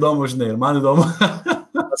Hebarai įdomu, žinai, ir man įdomu.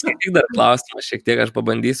 Paskaityk dar klausimą, šiek tiek aš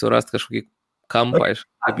pabandysiu rasti kažkokį kampą.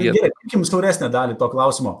 Gerai, imkim siauresnę dalį to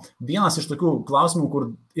klausimo. Vienas iš tokių klausimų, kur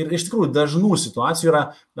ir iš tikrųjų dažnų situacijų yra,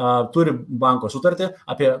 turi banko sutartį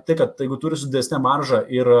apie tai, kad jeigu turi su didesnė marža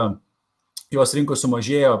ir jos rinkos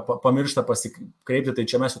sumažėjo, pamiršta pasikreipti, tai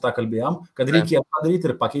čia mes jau tą kalbėjom, kad reikia padaryti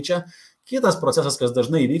ir pakeičia. Kitas procesas, kas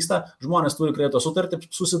dažnai vyksta, žmonės turi kredito sutartį,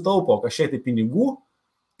 susitaupo kažkiek tai pinigų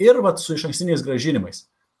ir su išankstiniais grąžinimais.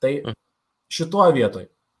 Tai šitoje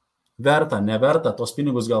vietoje verta, neverta tos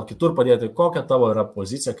pinigus gal kitur padėti, kokia tavo yra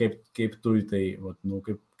pozicija, kaip tu tai,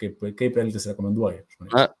 kaip elgtis rekomenduoji?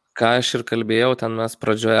 Na, ką aš ir kalbėjau, ten mes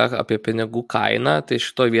pradžioje apie pinigų kainą, tai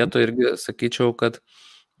šitoje vietoje irgi sakyčiau, kad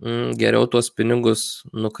geriau tuos pinigus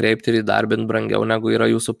nukreipti ir įdarbinti brangiau, negu yra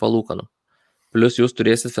jūsų palūkanų. Plus jūs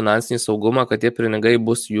turėsit finansinį saugumą, kad tie pinigai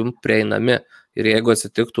bus jums prieinami. Ir jeigu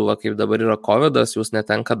atsitiktų, kaip dabar yra COVID-as, jūs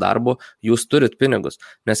netenka darbo, jūs turit pinigus.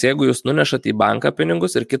 Nes jeigu jūs nunešat į banką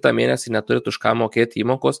pinigus ir kitą mėnesį neturit už ką mokėti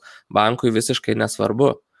įmokos, bankui visiškai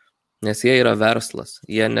nesvarbu. Nes jie yra verslas,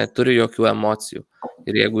 jie neturi jokių emocijų.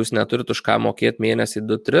 Ir jeigu jūs neturit už ką mokėti mėnesį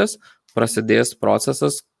 2-3, prasidės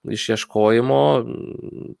procesas išieškojimo,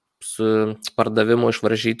 su pardavimu iš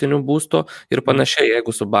varžytinių būsto ir panašiai,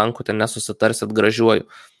 jeigu su banku ten nesusitarsit gražiuoju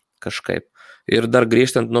kažkaip. Ir dar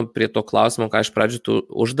grįžtant prie to klausimo, ką iš pradžių tu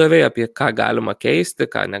uždavėjai, apie ką galima keisti,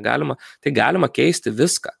 ką negalima, tai galima keisti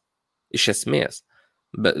viską, iš esmės.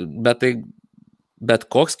 Bet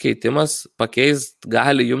koks keitimas pakeist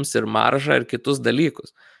gali jums ir maržą, ir kitus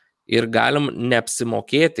dalykus. Ir galim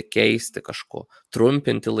neapsimokėti keisti kažko,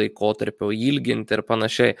 trumpinti laikotarpio, ilginti ir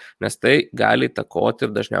panašiai, nes tai gali įtakoti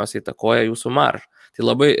ir dažniausiai įtakoja jūsų maržą. Tai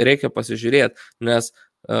labai reikia pasižiūrėti, nes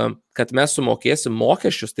kad mes sumokėsim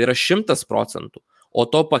mokesčius, tai yra 100%, o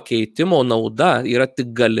to pakeitimo nauda yra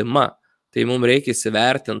tik galima. Tai mums reikia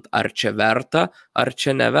įsivertinti, ar čia verta, ar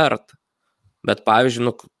čia neverta. Bet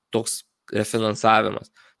pavyzdžiui, toks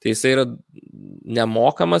refinansavimas. Tai jisai yra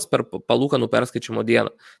nemokamas per palūkanų perskaičiamo dieną.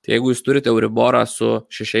 Tai jeigu jūs turite Euriborą su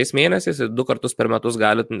 6 mėnesiais, 2 kartus per metus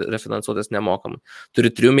galite refinansuotis nemokamai.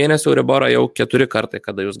 Turit 3 mėnesių Euriborą jau 4 kartai,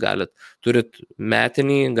 kada jūs galite. Turit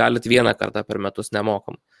metinį, galite 1 kartą per metus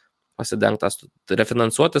nemokamai pasidengtas.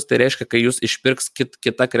 Refinansuotis tai reiškia, kai jūs išpirks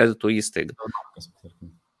kita kredito įstaiga.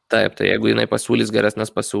 Taip, tai jeigu jinai pasiūlys geresnės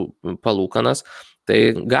palūkanas, tai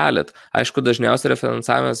galit. Aišku, dažniausiai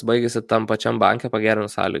refinansavimas baigėsi tam pačiam banke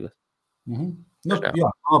pagerinus sąlygas.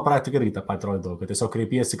 Mano praktika irgi tą patį rodo, kad tiesiog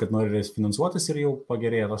kreipiesi, kad nori refinansuotis ir jau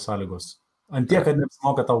pagerėja tos sąlygos. Antiek, kad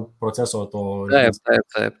neapsimoka tau proceso to...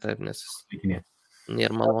 Taip, nes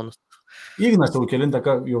nėra malonus. Ignas jau kelintą,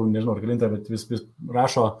 jau nežinau, ar kelintą, bet vis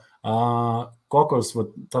rašo, kokios,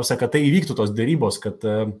 tarsi, kad tai įvyktų tos dėrybos, kad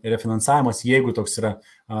refinansavimas, jeigu toks yra,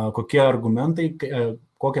 kokie argumentai,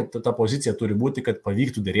 kokia ta pozicija turi būti, kad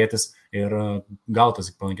pavyktų dėrėtis ir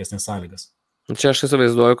gautas palankesnės sąlygas. Čia aš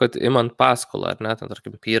įsivaizduoju, kad imant paskolą, ar ne,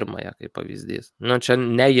 tarkim, pirmąją kaip pavyzdys. Čia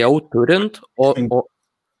ne jau turint,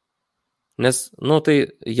 nes, tai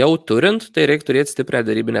jau turint, tai reikia turėti stiprią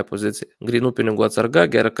darybinę poziciją. Grynų pinigų atsarga,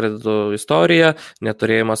 gera kredito istorija,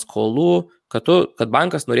 neturėjimas skolų, kad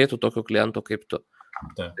bankas norėtų tokio kliento kaip tu.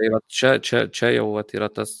 Tai čia jau yra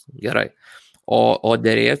tas gerai. o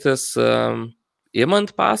dėrėtis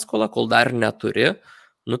imant paskolą, kol dar neturi,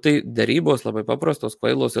 tai dėrybos labai paprastos,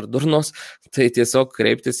 kvailos ir durnos, tai tiesiog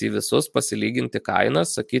kreiptis į visus, pasilyginti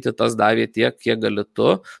kainas, sakyti, tas davė tiek, kiek gali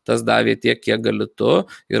tu, tas davė tiek, kiek gali tu,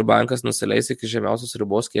 ir bankas nusileis iki žemiausios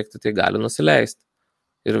ribos, kiek tai gali nusileisti.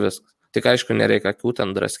 Ir viskas. Tik aišku, nereikia akių ten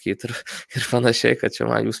draskyti ir panašiai, kad čia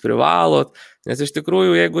man jūs privalot, nes iš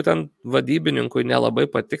tikrųjų, jeigu ten vadybininkui nelabai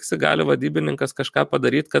patiksi, gali vadybininkas kažką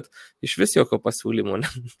padaryti, kad iš vis jokio pasiūlymų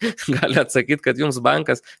gali atsakyti, kad jums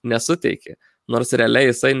bankas nesuteikė, nors realiai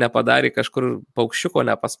jisai nepadarė kažkur paukščiuko,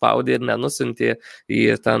 nepaspaudė ir nenusintė į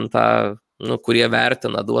ten tą, kurie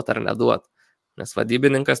vertina duot ar neduot. Nes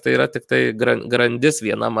vadybininkas tai yra tik tai grandis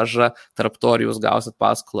viena maža, tarp to ar jūs gausit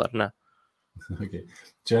paskolą ar ne. Okay.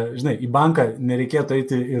 Čia, žinai, į banką nereikėtų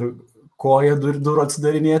eiti ir koją durų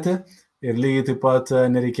atsidarinėti ir lygiai taip pat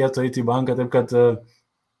nereikėtų eiti į banką taip, kad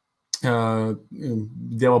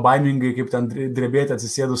dievo baimingai, kaip ten drebėti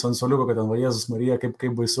atsisėdus ant soliuko, kad ten va Jėzus Marija,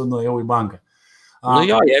 kaip baisu nuėjau į banką.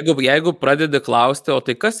 Jeigu pradedi klausti, o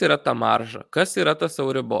tai kas yra ta marža, kas yra tas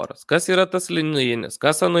euriboras, kas yra tas linijinis,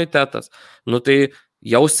 kas anuitetas, tai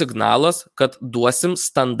jau signalas, kad duosim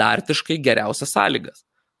standartiškai geriausias sąlygas.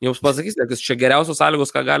 Jums pasakysite, kad čia geriausios sąlygos,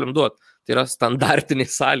 ką galim duoti. Tai yra standartiniai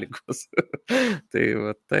sąlygos. Tai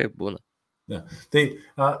taip būna. Ja. Tai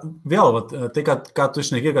vėl, tai, ką tu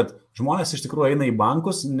šneki, kad žmonės iš tikrųjų eina į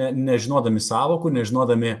bankus, nežinodami savokų,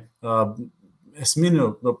 nežinodami esminių,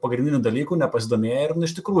 pagrindinių dalykų, nepasidomėję ir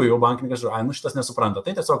iš tikrųjų jau bankininkas žiūrėjo, šitas nesupranta.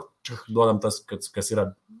 Tai tiesiog duodam tas, kas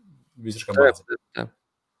yra visiška bazė.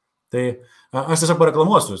 Tai aš tiesiog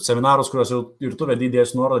pareklamuosiu seminarus, kuriuos jau ir tu vedi,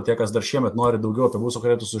 įdėsiu nuorodą, tie, kas dar šiemet nori daugiau apie būsto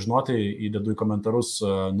kreiptis sužinoti, įdedu į komentarus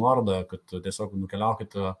nuorodą, kad tiesiog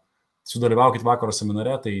nukeliaukit, sudalyvaukit vakaro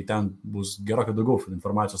seminare, tai ten bus gerokai daugiau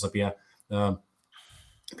informacijos apie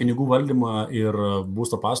pinigų valdymą ir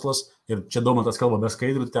būsto paskolas. Ir čia Daumantas kalba be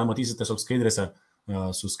skaidrių, ten matysit tiesiog skaidrėse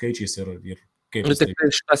su skaičiais ir kaip.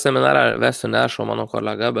 Tikrai šitą seminarą vesiu ne aš, o mano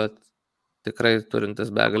kolega, bet tikrai turintis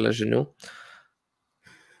begalę žinių.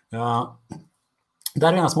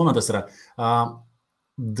 Dar vienas momentas yra,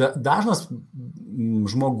 dažnas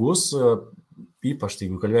žmogus, ypač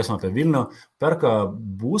jeigu kalbėsime apie Vilnių, perka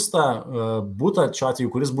būstą šiuo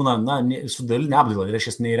atveju, kuris būna su dalinė apdaila,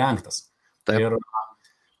 reiškia neįrengtas. Ir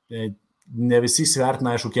ne visi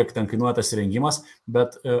įsivertina, aišku, kiek ten kainuoja tas įrengimas,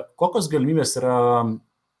 bet kokios galimybės yra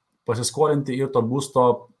pasiskolinti ir to būsto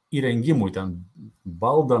įrengimui, ten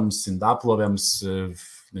baldams, indaplovėms,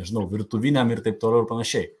 nežinau, virtuviniam ir taip toliau ir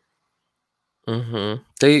panašiai.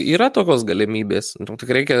 Tai yra tokios galimybės.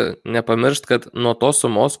 Tik reikia nepamiršti, kad nuo tos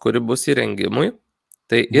sumos, kuri bus įrengimui,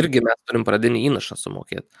 tai irgi mes turim pradinį įnašą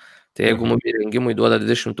sumokėti. Tai jeigu mums įrengimui duoda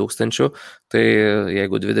 20 000, tai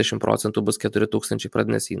jeigu 20% bus 4 000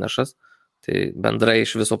 pradinės įnašas, tai bendrai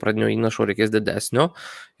iš viso pradinio įnašo reikės didesnio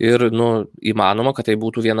ir įmanoma, kad tai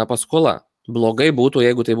būtų viena paskola. Blogai būtų,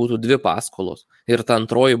 jeigu tai būtų 2 paskolos ir ta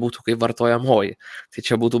antroji būtų kaip vartojamoji. Tai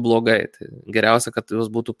čia būtų blogai. Tai geriausia, kad jos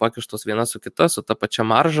būtų pakištos viena su kita, su ta pačia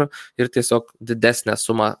marža ir tiesiog didesnę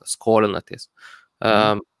sumą skolinatės.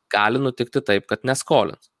 Gali nutikti taip, kad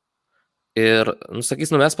neskolins. Ir,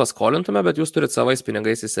 sakys, mes paskolintume, bet jūs turite savais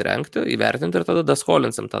pinigais įsirengti, įvertinti ir tada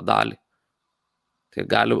daskolinsim tą dalį. Tai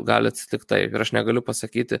gali atsitikti taip. Ir aš negaliu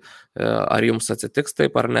pasakyti, ar jums atsitiks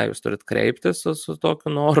taip ar ne. Jūs turit kreiptis su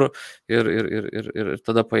tokiu noru ir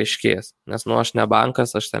tada paaiškės. Nes aš ne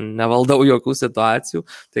bankas, aš ten nevaldau jokių situacijų,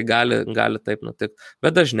 tai gali taip nutikti.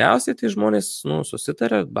 Bet dažniausiai tai žmonės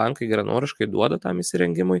susitarė, bankai geranoriškai duoda tam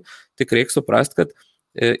įsirengimui. Tik reikia suprasti, kad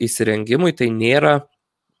įsirengimui tai nėra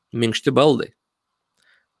minkšti baldai.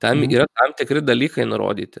 Tam yra tam tikri dalykai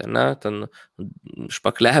nurodyti, ne? Ten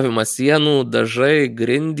špakliavimas sienų, dažai,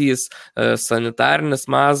 grindys, sanitarinis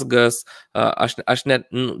mazgas, aš net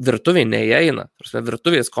virtuviai neįeina.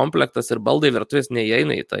 Virtuvės komplektas ir baldai virtuvės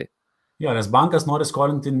neįeina į tai. Jo, nes bankas nori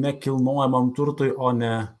skolinti nekilnojamam turtui, o ne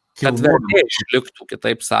kilnojamam. Kad vertė išliktų,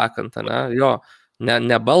 kitaip sakant, ne? Jo,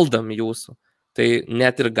 ne baldam jūsų. Tai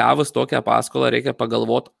net ir gavus tokią paskolą reikia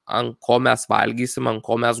pagalvoti, ant ko mes valgysim, ant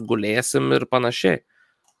ko mes gulėsim ir panašiai.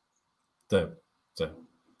 Taip.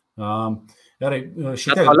 Gerai,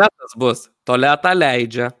 šiek tiek. Tualetas bus. Tualetą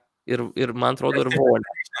leidžia ir man atrodo, ir volė.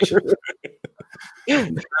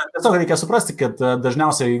 Tiesiog reikia suprasti, kad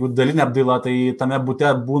dažniausiai, jeigu dalinė apdaila, tai tame bute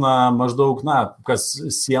būna maždaug, kas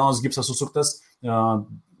sienos gipsas susuktas,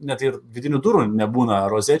 net ir vidinių durų nebūna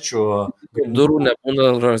rozečių. Durų nebūna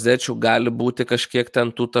rozečių, gali būti kažkiek ten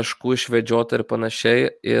tų taškų išvedžiota ir panašiai,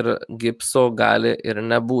 ir gipso gali ir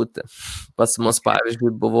nebūti. Pas mus, pavyzdžiui,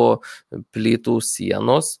 buvo plytų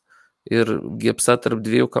sienos, ir gipsą tarp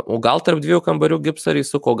dviejų, o gal tarp dviejų kambarių gipsą ir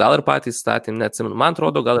įsuko, gal ir patys statė, neatsimenu. Man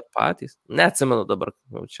atrodo, gal ir patys. Neatsimenu dabar.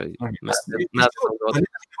 Čia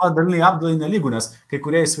daliniai apdalai nelygų, nes kai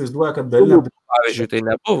kurie įsivaizduoja, kad dalinė... Pavyzdžiui, tai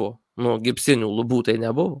nebuvo. Nu, gipsinių lubų tai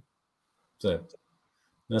nebuvo. Taip.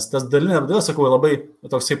 Nes tas dalinė apdaila, sakau, labai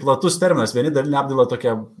toksai platus terminas. Vieni dalinė apdaila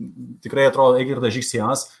tokia, tikrai atrodo, reikia ir dažyk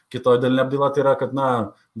sienas, kitoje dalinė apdaila tai yra, kad,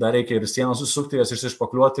 dar reikia ir sieną susukti, jas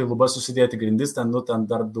išpakuoti, lubas susidėti, grindis, ten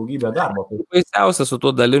dar daugybė darbo. Baisiausia su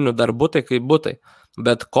tuo daliniu dar butai kaip butai,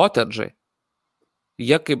 bet kotedžai,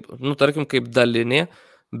 jie kaip, tarkim, kaip dalinė,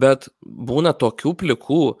 bet būna tokių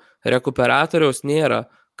plikų, rekuperatoriaus nėra,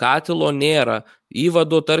 katilo nėra,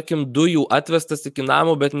 įvado, tarkim, dujų atvestas iki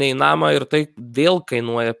namo, bet ne į namą ir tai vėl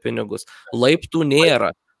kainuoja pinigus. Laiptų nėra.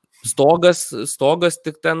 Stogas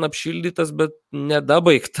tik ten apšildytas, bet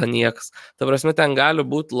nedabaigta niekas. Ta prasme, ten gali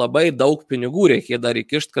būti labai daug pinigų, reikia dar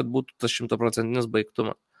įkišti, kad būtų tas 100%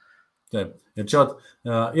 baigtumas. Taip. Ir čia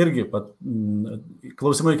irgi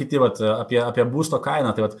klausimai kiti apie būsto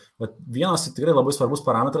kainą. Tai vienas tikrai labai svarbus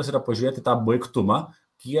parametras yra pažiūrėti tą baigtumą,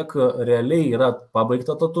 kiek realiai yra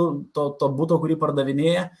pabaigta to būto, kurį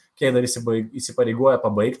pardavinėja, kiek dar įsipareigoja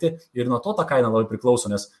pabaigti ir nuo to ta kaina labai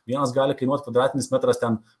priklauso, nes vienas gali kainuoti kvadratinis metras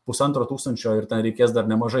ten 1500 ir ten reikės dar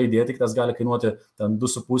nemažai įdėti, kitas gali kainuoti ten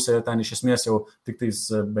 2,5 ir ten iš esmės jau tik tais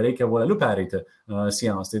bereikia voleliu pereiti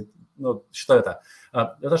sienos. Tai šitą vietą.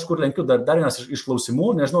 Bet aš kur lenkiu dar vienas iš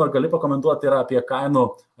klausimų, nežinau, ar gali pakomentuoti yra apie kainų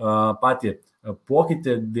patį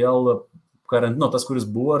pokytį dėl karantino, tas, kuris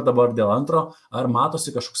buvo ir dabar dėl antro, ar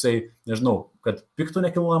matosi kažkoksai, nežinau, kad piktų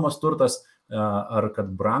nekilnojamas turtas, ar kad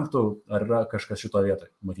brangtų, ar yra kažkas šito vietoje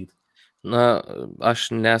matyti? Aš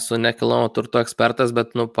nesu nekilnojamo turto ekspertas,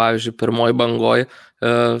 bet, pavyzdžiui, pirmoji bangoj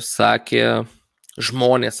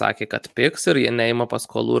žmonės sakė, kad pigs ir jie neima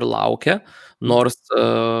paskolų ir laukia, nors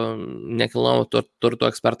nekilnojamo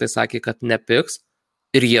turto ekspertai sakė, kad nepigs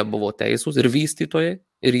ir jie buvo teisūs, ir vystytojai,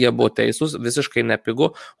 ir jie buvo teisūs, visiškai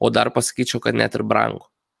nepigu, o dar pasakyčiau, kad net ir brangu.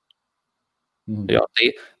 Jo,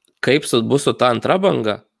 tai kaip bus su ta antra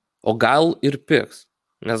banga, o gal ir pigs,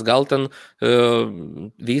 nes gal ten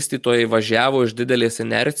vystytojai važiavo iš didelės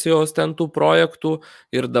inercijos ten tų projektų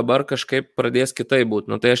ir dabar kažkaip pradės kitaip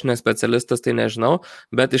būti. Tai aš ne specialistas, tai nežinau,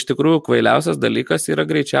 bet iš tikrųjų kvailiausias dalykas yra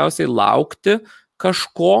greičiausiai laukti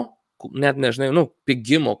kažko, net nežinai,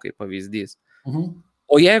 pigimo kaip pavyzdys.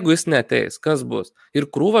 O jeigu jis neteis, kas bus? Ir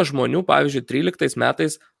krūva žmonių, pavyzdžiui, 13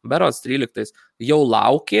 metais, berods 13, jau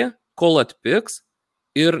laukė, kol atpigs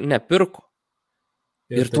ir nepirko.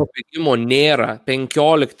 Ir to pigimo nėra,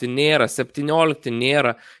 15 nėra, 17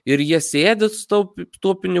 nėra. Ir jie sėdi su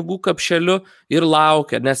tuo pinigų kapšeliu ir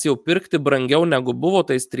laukia, nes jau pirkti brangiau negu buvo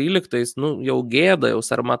tais 13, jau gėda, jau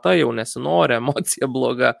sarmata, jau nesinori, emocija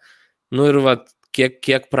bloga. Ir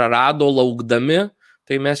kiek prarado laukdami,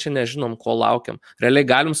 tai mes čia nežinom, ko laukiam. Realiai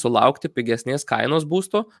galim sulaukti pigesnės kainos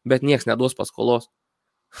būsto, bet nieks neduos paskolos.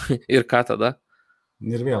 Ir ką tada?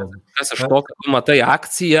 Ir vėl. Kas iš to, kad tu matai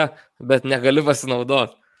akciją, bet negali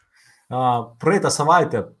pasinaudoti? Praeitą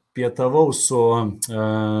savaitę pietavau su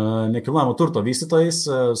nekilnojamo turto vystytojais,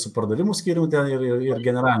 su pardavimų skyriumi ir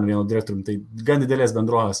generaliniu vienu direktoriumi, tai gan didelės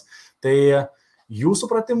bendrovės. Tai jų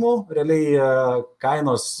supratimu, realiai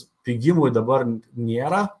kainos pigimui dabar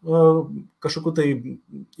nėra kažkokių tai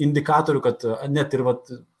indikatorių, kad net ir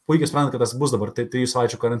puikiai supranta, kad tas bus dabar 3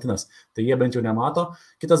 savaičių karantinas. Tai jie bent jau nemato.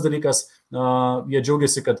 Kitas dalykas, jie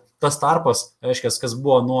džiaugiasi, kad tas tarpas, reiškia, kas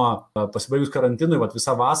buvo nuo pasibaigus karantinui,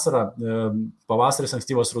 visą vasarą, pavasaris,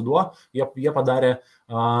 ankstyvas ruduo, jie padarė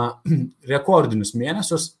rekordinius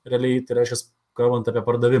mėnesius, realiai, tai reiškia, kalbant apie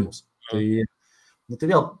pardavimus. Tai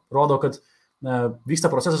vėl rodo, kad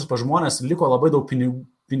vyksta procesas pas žmonės, liko labai daug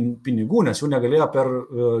pinigų, nes jų negalėjo per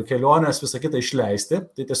kelionės visą kitą išleisti,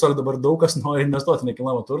 tai tiesiog dabar daug kas nori investuoti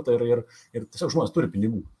nekilnojamą turtą ir tiesiog žmonės turi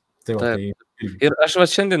pinigų. Ir aš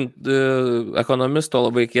šiandien ekonomisto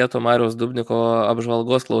labai kieto Mariaus Dubniko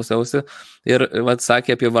apžvalgos klausiausi ir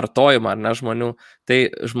sakė apie vartojimą, ar ne, žmonių. Tai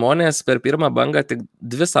žmonės per pirmą bangą tik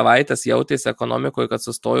 2 savaitės jautėsi ekonomikoje, kad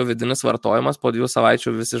sustojo vidinis vartojimas, po 2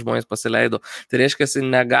 savaičių visi žmonės pasileido. Tai reiškia,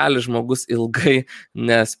 negali žmogus ilgai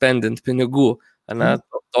nespendint pinigų. Ne?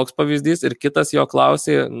 Toks pavyzdys. Ir kitas jo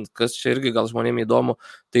klausė, kas čia irgi gal žmonėms įdomu,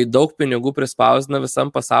 tai daug pinigų prispausdina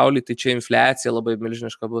visam pasaulyje, tai čia infliacija labai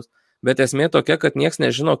milžiniška bus. Bet esmė tokia, kad nieks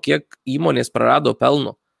nežino, kiek įmonės prarado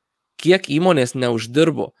pelno, kiek įmonės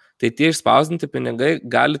neuždirbo. Tai tie išspausdinti pinigai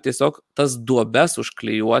gali tiesiog tas duobes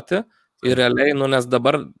užklijuoti ir realiai, nes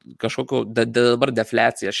dabar dabar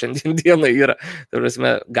defliacija šiandien dienai yra. Tai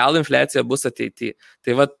prasme, gal infliacija bus ateityje.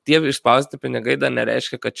 Tai tie išspausdinti pinigai dar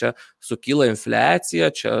nereiškia, kad čia sukyla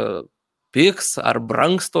infliacija, čia pigs ar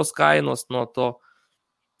brangs tos kainos nuo to.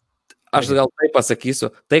 Aš gal tai pasakysiu,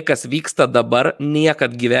 tai, kas vyksta dabar,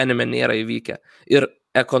 niekad gyvenime nėra įvykę. Ir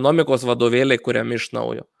ekonomikos vadovėliai kuriami iš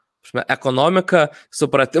naujo. Ekonomika,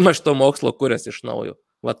 supratimas šito mokslo kuriasi iš naujo.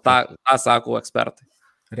 Va tą sako ekspertai.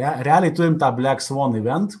 Realiai turim tą Black Swan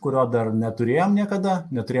event, kurio dar neturėjom niekada,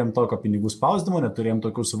 neturėjom tokio pinigų spausdimo, neturėjom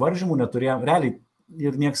tokių suvaržymų, neturėjom realiai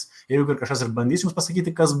ir nieks, jeigu kažkas ir bandys jums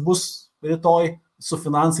pasakyti, kas bus rytoj su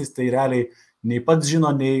finansais, tai realiai nei pats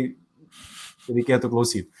žino, nei reikėtų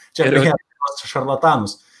klausyti. Čia reikėtų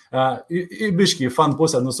šarlatanus. Biškį į fan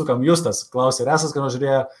pusę nusukam Justas, klausė, Resas, kad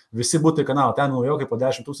žiūrėjo, visi būtų į kanalą, ten naujokai po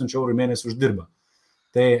 10 000 eurų mėnesį uždirba.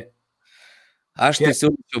 Tai aš tai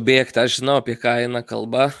siūlyčiau bėgti, aš žinau, apie ką eina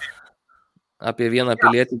kalba, apie vieną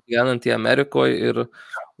pilietį gyvenantį Amerikoje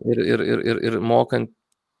ir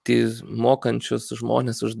mokančius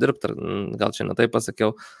žmonės uždirbti, gal čia ne taip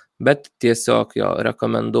pasakiau, bet tiesiog jo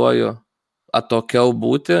rekomenduoju atokiau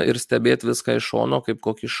būti ir stebėti viską iš šono, kaip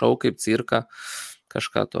kokį šou, kaip cirką,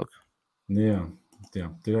 kažką tokio. Tai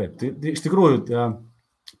iš tikrųjų,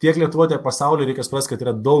 tiek Lietuvoje, tiek pasaulyje reikia suprasti, kad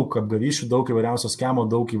yra daug apgavyšių, daug įvairiausios skemo,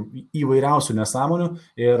 daug įvairiausių nesąmonių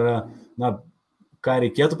ir, ką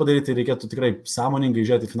reikėtų padaryti, reikėtų tikrai sąmoningai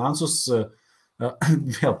žiūrėti finansus,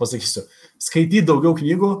 vėl pasakysiu, skaityti daugiau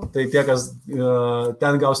knygų, tai tie, kas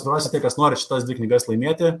ten gaus informaciją, tie, kas nori šitas 2 knygas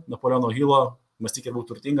laimėti, Napoleono Hilo, Mąstyk ir būk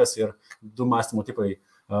turtingas ir 2 mąstymo tipai,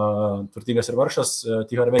 turtingas ir vargšas,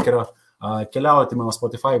 T. Harv Ekerio, keliaujate mano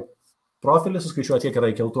Spotify profilį, suskaičiuoti, kiek yra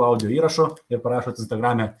įkeltų audio įrašų ir parašote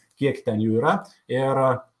Instagram'e, kiek ten jų yra. Ir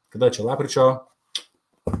kada čia lapkričio,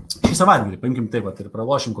 šį savaitgalį, paimkim taip pat ir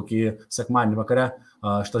pralošim kokį sekmadienį vakare,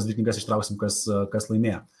 šitas 2 knygas ištrauksim, kas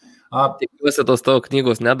laimėjo. Tikiuosi tos tavo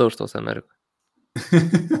knygos nedaužtos Amerikoje.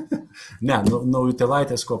 Ne, naujų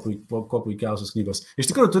tėvaitės, ko puikiausios knygos. Iš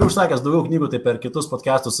tikrųjų, turiu užsakęs daugiau knygų, tai per kitus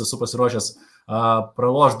podcastus esu pasiruošęs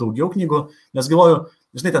praloš daugiau knygų, nes galvoju,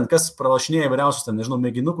 žinai, ten kas pralošinėja įvairiausius, ten, nežinau,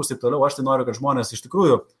 mėginukus ir taip toliau, aš tai noriu, kad žmonės iš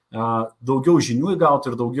tikrųjų daugiau žinių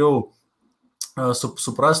įgautų ir daugiau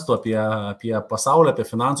suprastų apie pasaulį, apie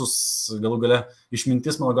finansus, galų gale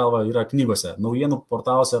išmintis, mano galva, yra knygose. Naujienų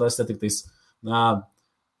portaluose rasite tik tais,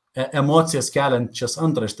 emocijas keliančias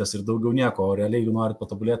antraštės ir daugiau nieko, o realiai, jeigu norit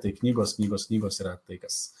patobulėti, tai knygos yra tai,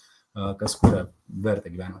 kas kuria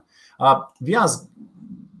vertę gyvenime. Vienas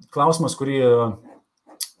klausimas, kurį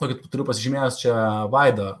turiu pasižymėjęs čia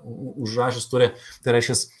Vaida užrašęs turi, tai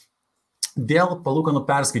reiškia dėl palūkanų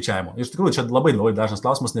perskaičiavimo. Iš tikrųjų, čia labai dažnas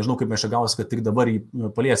klausimas, nežinau, kaip mes čia gausi, kad tik dabar jį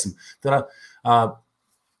paliesim. Tai yra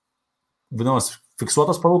vadinamas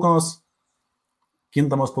fiksuotos palūkanos,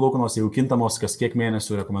 kintamos palūkanos, jau kintamos, kas kiek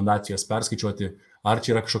mėnesių rekomendacijas perskaičiuoti, ar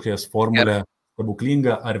čia yra kažkokia formulė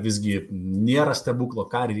stebuklinga, ar visgi nėra stebuklo,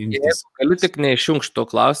 ką rinktis. Galiu tik neišjungti šito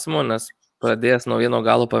klausimo, nes pradėjęs nuo vieno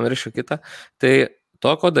galo pamiršiu kitą. Tai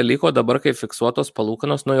tokio dalyko dabar, kaip fiksuotos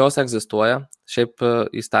palūkanos, jos egzistuoja, šiaip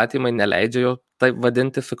įstatymai neleidžia jo taip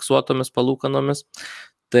vadinti fiksuotomis palūkanomis.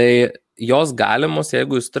 Tai jos galimos,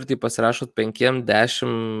 jeigu jūs sutartį pasirašot 5,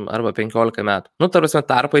 10 arba 15 metų. Tarpsime,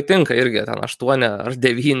 tarpai tinka irgi, ten 8 ar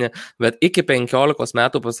 9, bet iki 15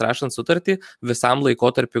 metų pasirašant sutartį visam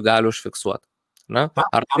laikotarpiu gali užfiksuoti.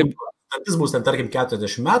 Sutartis bus, tarkim,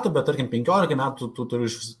 40 metų, bet tarkim 15 metų tu turi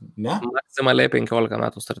ne? Maksimaliai 15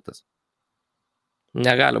 metų sutartis.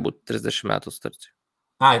 Negali būti 30 metų sutartis.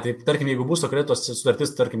 Tai tarkim, jeigu Busto kreditos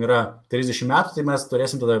sutartis, tarkim, yra 30 metų, tai mes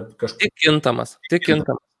turėsim tada kažką. Tik kintamas.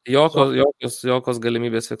 Jokios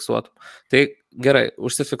galimybės fiksuotų. Tai gerai,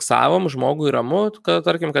 užsifiksavom žmogui ramu, kad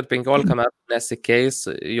 15 metų nesikeis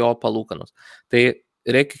jo palūkanos. Tai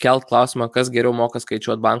reikia kelt klausimą, kas geriau moka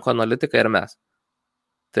skaičiuoti, banko analitikai ir mes.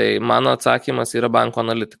 Tai mano atsakymas yra banko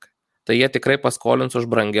analitikai. Tai jie tikrai paskolins už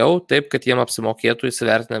brangiau, taip, kad jiem apsimokėtų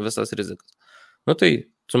įsivertinę visas rizikas. Tai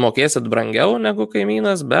sumokėsit brangiau negu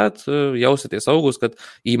kaimynas, bet jausite saugus, kad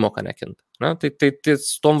įmoka nekinta. Tai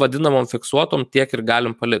su tom vadinamom fiksuotom tiek ir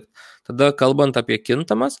galim palikti. Tada kalbant apie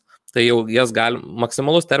kintamas, tai jau jas galim,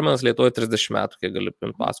 maksimalus terminas Lietuvoje 30 metų, kiek gali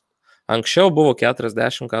priimti paskolą. Anksčiau buvo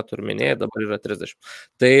 40, ką tu ir minėjai, dabar yra 30.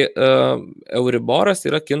 Tai Euriboras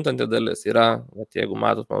yra kintanti dalis. Yra, jeigu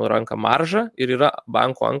matot mano ranką, marža ir yra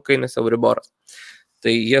banko antkainis Euriboras. Tai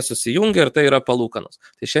jie susijungia ir tai yra palūkanos.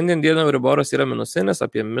 Tai šiandien dieną Euriboras yra minusinis,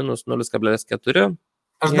 apie minus 0,4.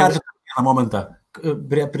 Aš dar vieną momentą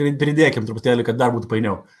pridėkim truputėlį, kad dar būtų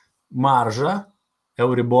painiau. Marža,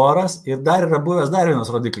 Euriboras ir dar yra buvęs dar vienas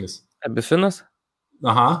rodiklis. Ebifinas?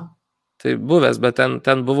 Aha. Tai buvęs, bet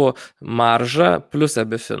ten buvo marža plus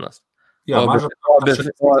ebifinas. Jo,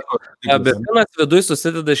 Bėdinas viduje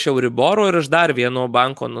susideda iš Euriboro ir iš dar vieno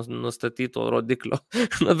banko nustatyto rodiklio.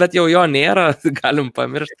 Bet jau jo nėra, galim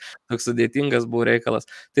pamiršti, toks sudėtingas buvo reikalas.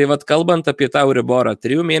 Tai vat kalbant apie tą Euriborą,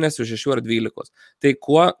 3 mėnesių, 6 ar 12. Tai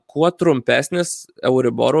kuo trumpesnis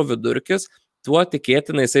Euriboro vidurkis, tuo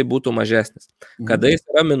tikėtina jisai būtų mažesnis. Kada jis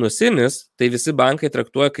yra minusinis, tai visi bankai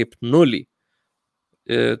traktuoja kaip nulį,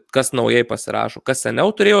 kas naujai pasirašo. Kas seniau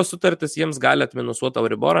turėjo sutartis, jiems gali atminusuoti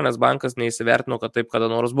Euriborą, nes bankas neįsivertino, kad taip kada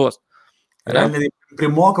nors bus.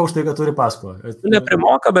 Primoka už tai, kad turi paskolą.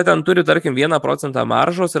 Neprimoka, bet ten turi, tarkim, 1%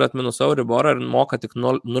 maržos ir atminusuoja Euriborą ir moka tik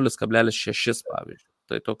 0,6, pavyzdžiui.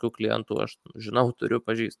 Tai tokių klientų aš žinau, turiu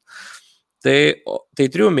pažįsti. Tai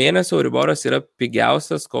 3 mėnesių Euriboras yra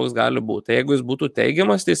pigiausias, koks gali būti. Tai jeigu jis būtų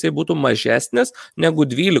teigiamas, tai jisai būtų mažesnis negu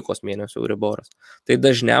 12 mėnesių Euriboras. Tai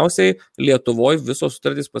dažniausiai Lietuvoje visos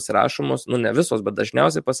sutartys pasirašomos, ne visos, bet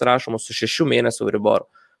dažniausiai pasirašomos su 6 mėnesių Euriboru.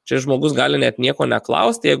 Čia žmogus gali net nieko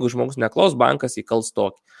neklausti, jeigu žmogus neklaus, bankas įkals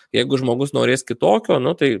tokį. Jeigu žmogus norės kitokio,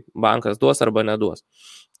 tai bankas duos arba neduos.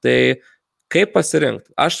 Tai kaip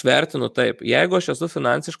pasirinkti? Aš vertinu taip, jeigu aš esu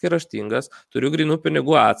finansiškai raštingas, turiu grynų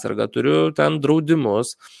pinigų atsargą, turiu ten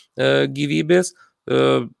draudimus gyvybės,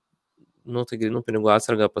 tai grynų pinigų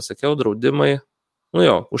atsargą pasakiau, draudimai,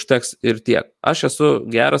 užteks ir tiek. Aš esu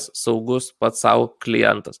geras, saugus pats savo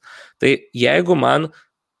klientas. Tai jeigu man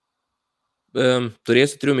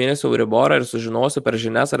turėsiu 3 mėnesių Euriborą ir sužinosiu per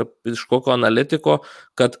žinias ar iš kokio analitiko,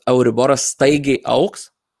 kad Euriboras staigiai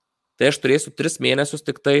auks, tai aš turėsiu 3 mėnesius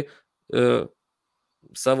tik tai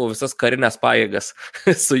savo visas karinės pajėgas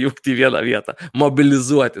sujungti į vieną vietą,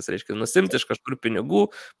 mobilizuotis, reiškia, nusimti iš kažkur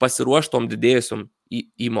pinigų, pasiruoštom didėjusiom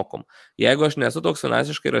įmokom. Jeigu aš nesu toks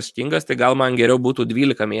finansiškai raštingas, tai gal man geriau būtų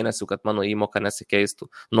 12 mėnesių, kad mano įmoka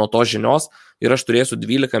nesikeistų nuo to žinios ir aš turėsiu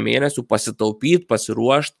 12 mėnesių pasitaupyti,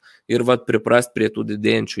 pasiruošti ir priprast prie tų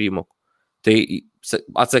didėjančių įmokų. Tai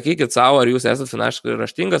atsakykit savo, ar jūs esate finansiškai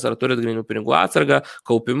raštingas, ar turit grynų pinigų atsargą,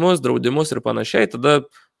 kaupimus, draudimus ir panašiai, tada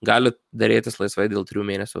galit darėtis laisvai dėl 3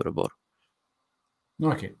 mėnesių Euribor.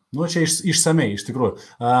 Okay. Čia išsamei, iš tikrųjų.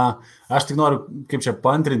 Aš tik noriu, kaip čia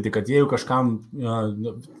paantrinti, kad jeigu kažkam,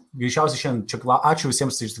 greičiausiai šiandien, ačiū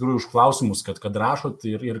visiems iš tikrųjų už klausimus, kad rašot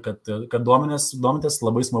ir kad domitės,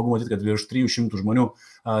 labai smagu matyti, kad virš 300 žmonių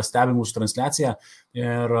stebi mūsų transliaciją.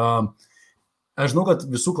 Ir aš žinau, kad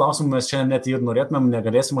visų klausimų mes šiandien net ir norėtumėm,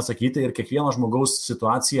 negalėsim atsakyti ir kiekvieno žmogaus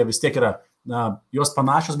situacija vis tiek yra jos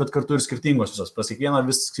panašios, bet kartu ir skirtingos visos. Pas kiekvieną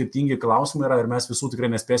vis skirtingi klausimai yra ir mes visų tikrai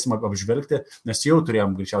nespėsim apžvelgti, nes jau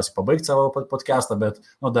turėjom greičiausiai pabaigti savo podcastą, bet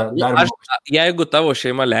jeigu tavo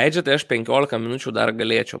šeima leidžia, tai aš 15 minučių dar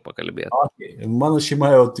galėčiau pakalbėti. Okay. Mano šeima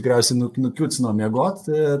jau tikriausiai nukiucino miegoti,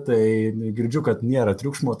 tai girdžiu, kad nėra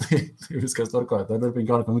triukšmo, tai viskas tvarkoja, tai dar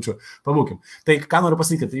 15 minučių pabūkim. Tai ką noriu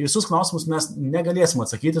pasakyti, tai visus klausimus mes negalėsim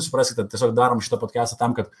atsakyti, supraskite, tiesiog darom šitą podcastą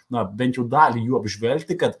tam, kad bent jau dalį jų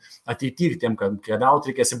apžvelgti, kad ateityje tiem, kad keliauti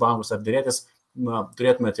reikės į bankus ar dėrėtis,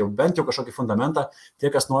 turėtumėte jau bent jau kažkokį fundamentą. Tie,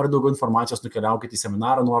 kas nori daugiau informacijos, nukeliaukite į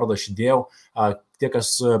seminarą, nuorodą aš įdėjau. Tie,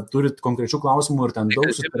 kas turit konkrečių klausimų ir ten daug...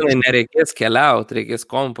 Nereikės keliauti, reikės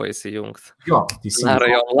kompą įsijungti. Jo, teisingai. Ar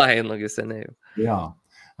jau online, seniai. Jo.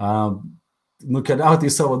 Nukeliauti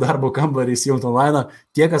į savo darbo kambarį, įsijungti online.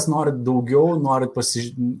 Tie, kas norit daugiau, norit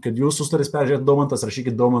kad jūsų sutartis peržiūrėti Daumantas,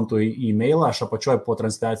 rašykit Daumantui į e-mailą, aš apačioj po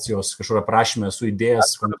transliacijos kažkur aprašymę esu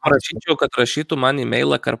idėjas. Parašyčiau, kad rašytų man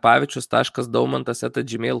e-mailą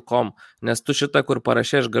karpavičius.daumantas@gmail.com, nes tu šitą, kur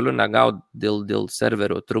parašė, aš galiu negauti dėl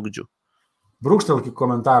serverio trukdžių. Brūkštelk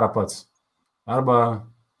komentarą pats. Arba,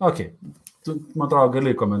 tu, man atrodo,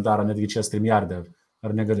 gali komentarą netgi čia StreamYard'e,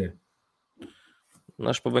 ar negali?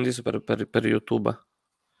 Aš pabandysiu per YouTube.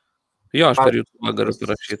 Jo, aš per YouTube galiu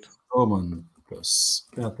parašyti. Daumantas.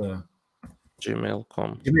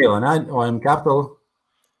 Gmail.com. Gmail, ne? O M-Capital?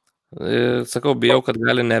 Sakau, bijau, kad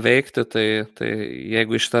gali neveikti, tai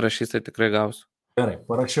jeigu iš tą rašys, tai tikrai gausiu. Gerai,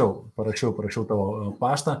 parašiau tavo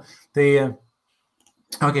paštą. Tai,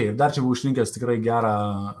 ir dar čia buvau išlinkęs tikrai gerą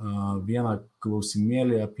vieną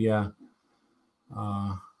klausimėlį apie...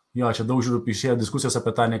 čia daug žiūriu išėjo diskusijos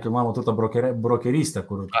apie tą nekilnojamo turto brokerystę,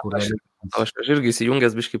 kur... Aš irgi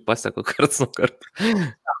įsijungęs biškai paseku karts nuo karto.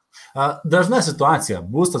 Dažna situacija.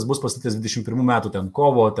 Būstas bus pastatytas 21 metų, ten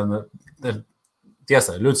kovo,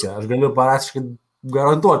 tiesa, Liucija, aš galiu praktiškai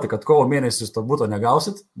garantuoti, kad kovo mėnesį to būto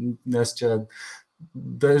negausit, nes čia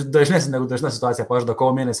dažnesnė negu dažna situacija, pažada,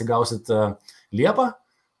 kovo mėnesį gausit Liepą,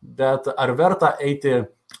 bet ar verta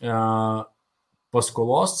eiti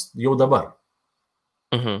paskolos jau dabar?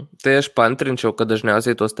 Tai aš paantrinčiau, kad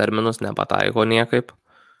dažniausiai tuos terminus nepataiko niekaip.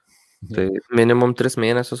 Tai minimum 3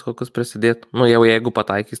 mėnesius kokius prisidėtų. Jau jeigu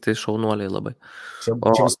pataikys, tai šaunuoliai labai.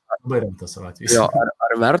 labai rimtas atvejis. Jo,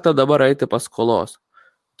 ar verta dabar eiti paskolos?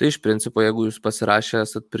 Tai iš principo, jeigu jūs pasirašę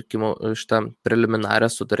esat pirkimo šitą preliminarią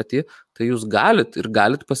sutartį, tai jūs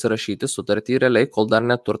galit pasirašyti sutartį realiai, kol dar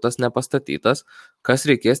neturtas nepastatytas, kas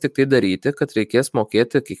reikės tik tai daryti, kad reikės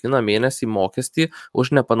mokėti kiekvieną mėnesį mokestį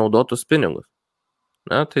už nepanaudotus pinigus.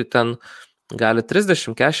 Na, tai ten gali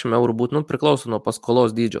 30-40 eurų būti, priklauso nuo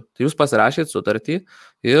paskolos dydžio. Tai jūs pasirašėt sutartį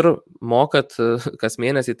ir mokat kas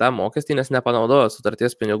mėnesį tą mokestį, nes nepanaudojot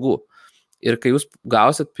sutarties pinigų. Ir kai jūs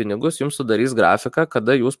gausit pinigus, jums sudarys grafiką,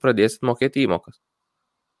 kada jūs pradėsit mokėti įmokas.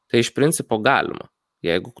 Tai iš principo galima,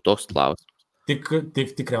 jeigu toks klausimas.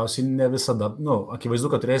 Tik tikriausiai ne visada, akivaizdu,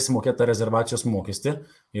 kad turėsi mokėti tą rezervacijos mokestį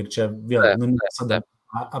ir čia vėl, ne visada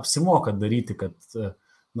apsimoka daryti, kad,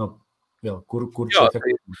 vėl, kur čia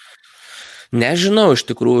efektyviai. Nežinau, iš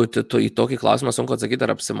tikrųjų, į tokį klausimą sunku atsakyti,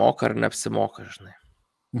 ar apsimoka, ar neapsimoka, žinai.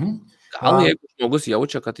 Gal jeigu žmogus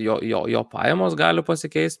jaučia, kad jo pajamos gali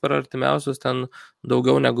pasikeisti per artimiausius ten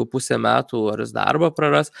daugiau negu pusę metų, ar jis darbą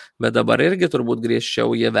praras, bet dabar irgi turbūt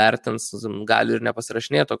griežčiau jie vertins, gali ir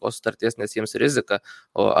nepasirašinėti tokios sutarties, nes jiems rizika,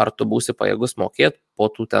 ar tu būsi pajėgus mokėti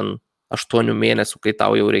po tų ten 8 mėnesių, kai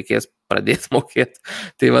tau jau reikės pradėti mokėti.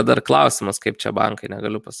 Tai va dar klausimas, kaip čia bankai,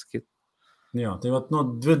 negaliu pasakyti. Jo, tai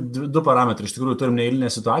du parametrai. Iš tikrųjų turim neeilinę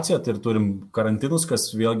situaciją, tai ir turim karantinus, kas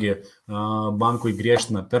vėlgi bankui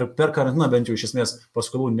griežtina. Per karantiną bent jau iš esmės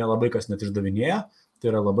paskolų nelabai kas net išdavinėja. Tai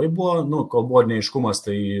yra labai buvo, kol buvo neaiškumas,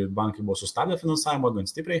 tai bankai buvo sustabdę finansavimą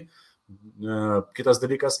gan stipriai. Kitas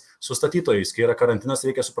dalykas, su statytojais, kai yra karantinas,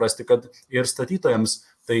 reikia suprasti, kad ir statytojams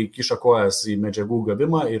tai kiša kojas į medžiagų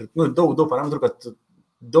gavimą ir daug parametrų,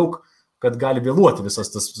 kad gali vėluoti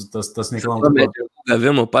visas tas nekilnojamas turtas.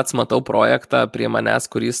 Gavimų pats matau projektą prie manęs,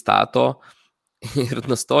 kurį stato ir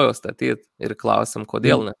nustojo statyti ir klausim,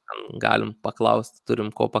 kodėl, nes galim paklausti,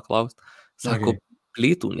 turim ko paklausti. Sako,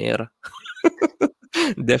 plytų nėra.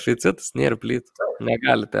 Deficitas nėra plytų,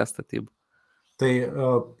 negali tęsti statybų. Tai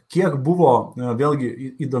kiek buvo, vėlgi,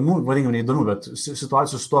 įdomių, vadinkim neįdomių, bet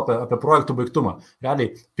situacijų su to apie projektų baigtumą.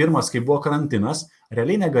 Realiai, pirmas, kai buvo karantinas,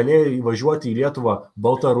 realiai negalėjo įvažiuoti į Lietuvą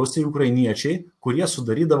baltarusiai, ukrainiečiai, kurie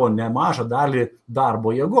sudarydavo nemažą dalį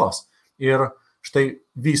darbo jėgos. Ir štai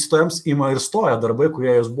vystytojams ima ir stoja darbai,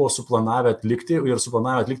 kurie jos buvo suplanavę atlikti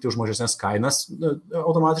už mažesnės kainas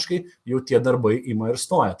automatiškai, jau tie darbai ima ir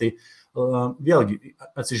stoja. Tai vėlgi,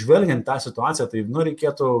 atsižvelgiant tą situaciją, tai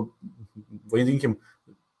reikėtų, vadinkim,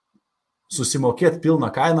 susimokėti pilną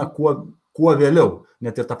kainą kuo vėliau.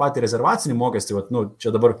 Net ir tą patį rezervacinį mokestį,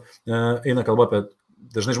 čia dabar eina kalba apie,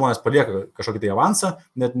 dažnai žmonės palieka kažkokį tai avansą,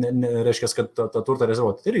 net reiškia, kad tą turtą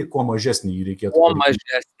rezervuoti. Tai kuo mažesnį jį reikėtų.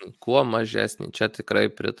 Kuo mažesnį. Čia tikrai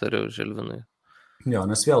pritariu Žilvinui. Jo,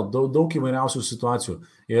 nes vėl daug įvairiausių situacijų.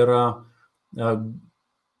 Ir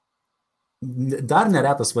dar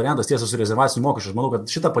neretas variantas tiesa su rezervaciniu mokesčiu. Aš manau, kad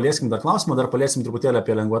šitą palieskim dar klausimą, dar paliesim truputėlį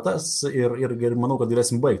apie lengvatas ir manau, kad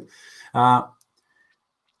galėsim baigti.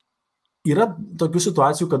 Yra tokių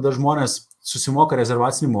situacijų, kada žmonės susimoka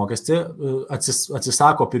rezervacinį mokestį,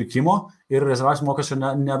 atsisako pirkimo ir rezervacinio mokesčio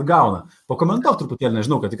neatgauna. Pakomentuok truputėlį,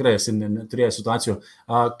 nežinau, kad tikrai esi turėjęs situacijų.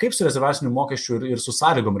 Kaip su rezervaciniu mokesčiu ir su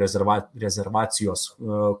sąlygom rezervacijos,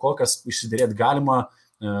 kokias išsiderėti galima,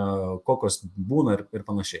 kokios būna ir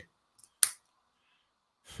panašiai.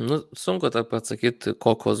 Sunku taip atsakyti,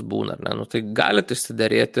 kokios būna, ar ne? Tai galite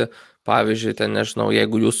išsiderėti, pavyzdžiui, nežinau,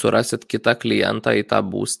 jeigu jūs surasit kitą klientą į tą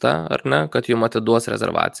būstą, ar ne, kad jums atiduos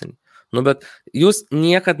rezervacinį. Bet jūs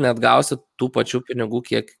niekad neatgausit tų pačių pinigų,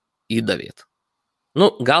 kiek įdavėt.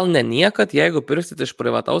 Gal ne niekad, jeigu pirksit iš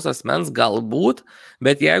privataus asmens, galbūt,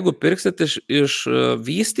 bet jeigu pirksit iš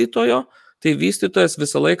vystytojo, tai vystytojas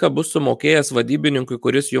visą laiką bus sumokėjęs vadybininkui,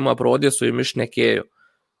 kuris jums aprodė, su jumis šnekėjo.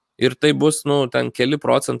 Ir tai bus, ten keli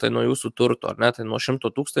procentai nuo jūsų turto, ar ne, tai nuo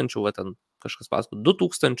 100 000, ten kažkas pasako,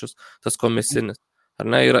 2000 tas komisinis, ar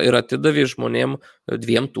ne, ir atidavė žmonėm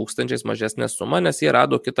 2000 mažesnę sumą, nes jie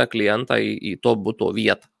rado kitą klientą į to buto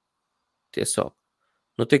vietą. Tiesiog.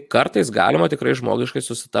 Tai kartais galima tikrai žmogiškai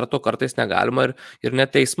susitarto, kartais negalima ir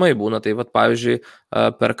net teismai būna. Tai pavyzdžiui,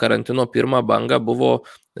 per karantino pirmą bangą buvo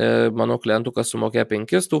mano klientų, kas sumokėjo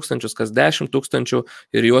 5 000, kas 10 000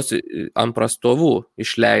 ir juos ant prastovų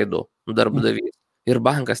išleido darbdavys. Ir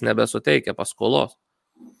bankas nebesuteikė paskolos.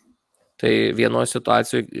 Tai vienoje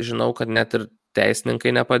situacijoje žinau, kad net ir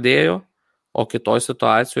teisininkai nepadėjo, o kitoje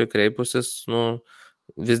situacijoje kreipusis,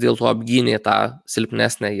 vis dėlto apgynė tą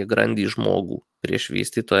silpnesnę grandį žmogų prieš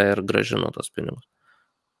vystytoją ir gražino tos pinigus.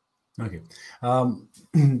 Okay.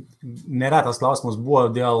 Neretas klausimas buvo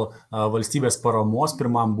dėl valstybės paramos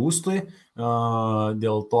pirmam būstui,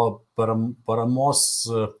 dėl to paramos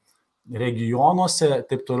regionuose,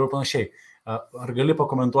 taip toliau panašiai. Ar gali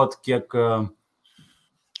pakomentuoti,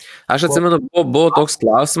 Aš atsimenu, buvo toks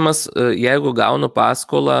klausimas, jeigu gaunu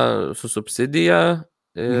paskolą su subsidija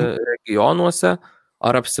regionuose,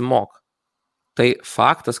 ar apsimoka. Tai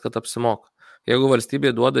faktas, kad apsimoka. Jeigu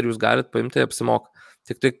valstybė duoda ir jūs galite paimti, tai apsimoka.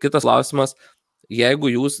 Tik tai kitas klausimas, jeigu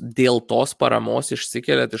jūs dėl tos paramos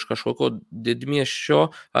išsikeliat iš kažkokio didmiesčio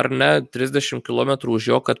ar ne 30 km už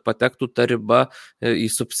jo, kad patektų ta riba į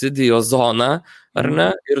subsidijos zoną, ar ne,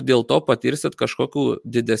 ir dėl to patirsit kažkokių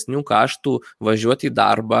didesnių kaštų važiuoti į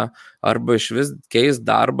darbą, arba iš vis keis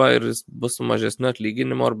darbą ir jis bus su mažesniu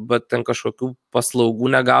atlyginimu, arba ten kažkokių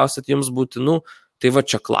paslaugų negausit jums būtinų. Tai va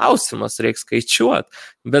čia klausimas, reikia skaičiuoti,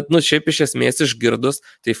 bet šiaip iš esmės išgirdus,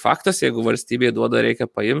 tai faktas, jeigu valstybėje duoda, reikia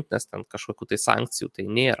paimti, nes ten kažkokių tai sankcijų tai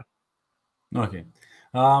nėra. Okay.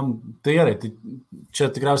 Tai gerai, tai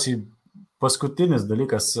čia tikriausiai paskutinis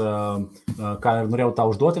dalykas, ką norėjau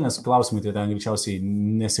tau užduoti, nes klausimai tai ten greičiausiai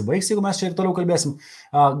nesibaigs, jeigu mes čia ir toliau kalbėsim.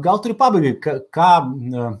 Gal turi pabaigai,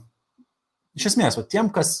 iš esmės,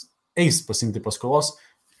 tiem, kas eis pasiimti paskolos,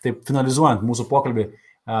 taip finalizuojant mūsų pokalbį,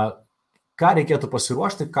 ką reikėtų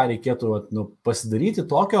pasiruošti, ką reikėtų pasidaryti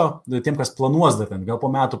tokio, tiem, kas planuos dar ten, gal po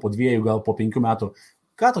metų, po 2, gal po 5 metų,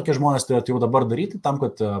 ką tokie žmonės turėtų jau dabar daryti, tam,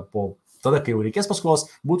 kad tada, kai jau reikės paskolos,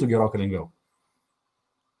 būtų gerokai lengviau.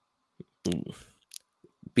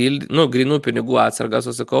 Grynų pinigų atsargą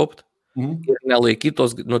susikaupt ir nelaikyti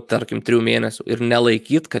tos, tarkim, 3 mėnesių ir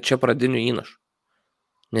nelaikyti, kad čia pradinių įnašų.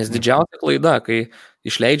 Nes didžiausia klaida, kai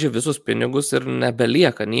išleidžia visus pinigus ir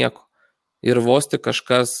nebelieka nieko. Ir vos tik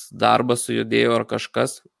kažkas darbas sujudėjo ar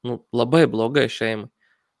kažkas, labai blogai šeimai.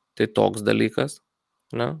 Tai toks dalykas,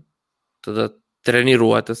 ne? Tada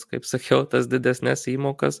treniruotis, kaip sakiau, tas didesnės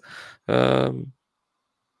įmokas,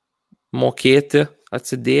 mokėti,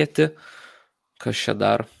 atsidėti, kas čia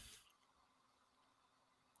dar.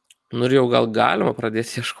 Ir jau gal galima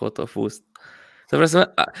pradėti ieškoti to būsto. Tai prasme,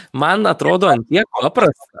 man atrodo ant tiek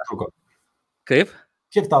paprasta. Kaip?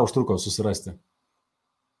 Kiek tau užtruko susirasti?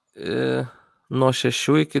 Nuo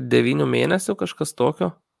 6 iki 9 mėnesių kažkas tokio.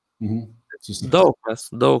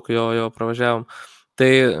 Daug jo pravažiavom. Tai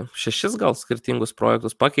 6 gal skirtingus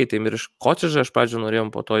projektus pakeitėm ir iš Kočižą aš pradžio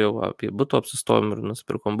norėjom, po to jau apie Buto apsistojom ir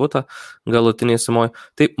nusipirkom butą galutiniai sumoj.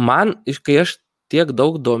 Tai man, kai aš tiek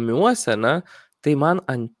daug domiuosi, tai man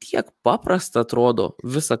ant tiek paprasta atrodo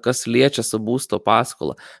visa, kas liečia su būsto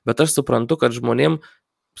paskola. Bet aš suprantu, kad žmonėm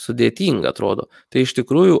sudėtinga atrodo. Tai iš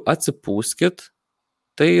tikrųjų atsipūskit.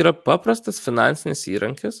 Tai yra paprastas finansinis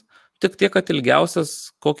įrankis, tik tiek, kad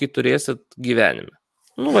ilgiausias, kokį turėsit gyvenime.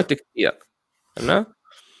 Tik tiek. Ne?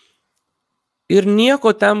 Ir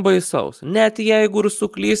nieko ten baisaus. Net jeigu ir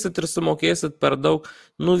suklysit ir sumokėsit per daug,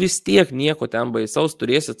 vis tiek nieko ten baisaus,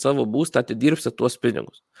 turėsit savo būstą, atidirbsit tuos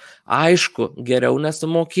pinigus. Aišku, geriau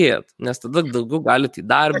nesumokėt, nes tada daugiau galite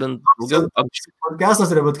įdarbinti.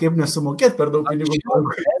 Podcastas yra, bet kaip nesumokėt per daug pinigų.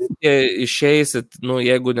 Išeisit,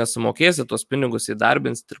 jeigu nesumokėsit, tuos pinigus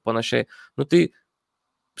įdarbinsit ir panašiai. Tai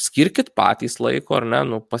skirkit patys laiko, ar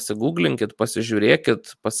ne, pasigūglinkit,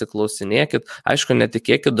 pasižiūrėkit, pasiklausinėkit. Aišku,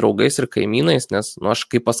 netikėkit draugais ir kaimynais, nes aš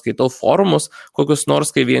kai paskaitau forumus, kokius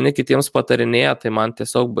nors, kai vieni kitiems patarinėja, tai man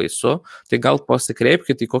tiesiog baisu. Tai gal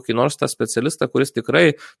pasikreipkit į kokį nors tą specialistą, kuris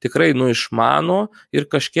tikrai išmano ir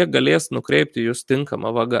kažkiek galės nukreipti jūs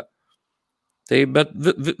tinkamą vagą. Tai bet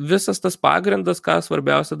visas tas pagrindas, ką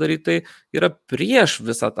svarbiausia daryti, tai yra prieš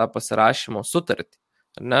visą tą pasirašymo sutartį.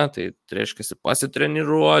 Ne, tai reiškia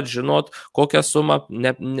pasitreniruoti, žinot, kokią sumą,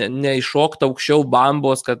 neiššokti aukščiau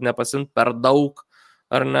bambos, kad nepasimt per daug,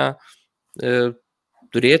 ar ne,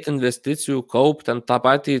 turėti investicijų, kaupti tą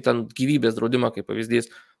patį gyvybės draudimą, kaip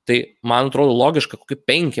pavyzdys. Tai man atrodo logiška, kokie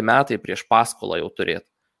 5 metai prieš paskolą jau turėti.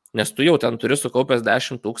 Nes tu jau ten turi sukaupęs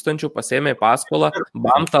 10 000, pasėmė paskolą,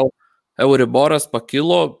 bam tau Euriboras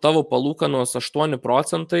pakilo, tavo palūkanos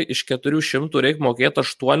 8%, iš 400 reikia mokėti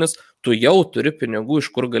 8, tu jau turi pinigų, iš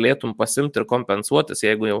kur galėtum pasimti ir kompensuotis,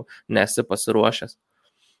 jeigu jau nesi pasiruošęs.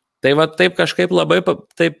 Tai va taip kažkaip labai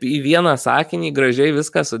taip į vieną sakinį gražiai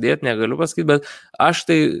viską sudėti negaliu pasakyti, bet aš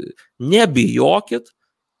tai nebijokit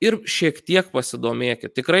ir šiek tiek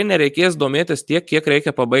pasidomėkit. Tikrai nereikės domėtis tiek, kiek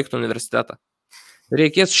reikia pabaigti universitetą.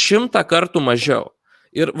 Reikės 100 kartų mažiau.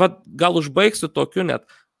 Ir va, gal užbaigsiu tokiu net,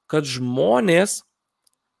 kad žmonės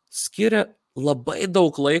skiria labai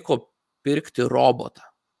daug laiko pirkti robotą.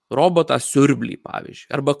 Robotą siurblį, pavyzdžiui,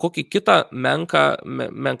 arba kokį kitą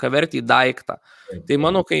menkavertį daiktą. Tai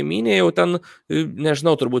mano kaimynė jau ten,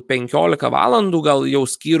 nežinau, turbūt 15 valandų gal jau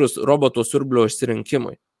skyrus roboto siurblio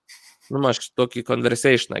išsirinkimui. Aš tokį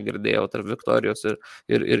conversationą girdėjau tarp Viktorijos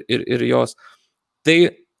ir jos. Tai,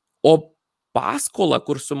 o paskolą,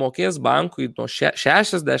 kur sumokės bankui nuo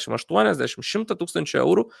 60, 80, 100 tūkstančių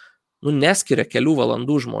eurų, neskiria kelių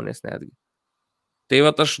valandų žmonės netgi. Tai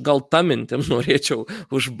vat aš gal tą mintim norėčiau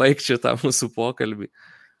užbaigti šitą mūsų pokalbį.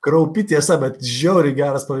 Kraupi tiesa, bet žiauriai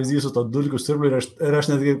geras pavyzdys su to dulkių siurbliu ir aš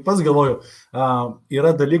netgi pats galvoju,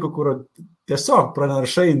 yra dalykų, kur tiesiog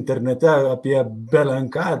pranaršai internete apie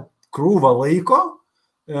belenką krūvą laiko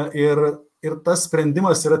ir tas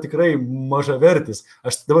sprendimas yra tikrai mažavertis.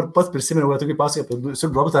 Aš dabar pats prisimenu, kad kaip pasakai apie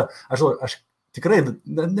siurblių robotą, aš tikrai,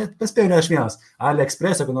 net paspėjau ne aš vienas,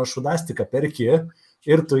 AliExpress'e, kad nors šudastiką perki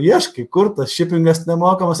ir tu ieškai, kur tas shippingas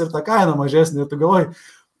nemokamas ir ta kaina mažesnė, ir tu galvoji,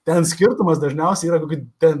 ten skirtumas dažniausiai yra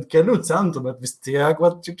ten kelių centų, bet vis tiek,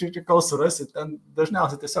 kol surasi, ten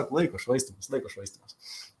dažniausiai tiesiog laiko švaistymas.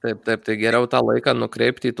 Taip, tai geriau tą laiką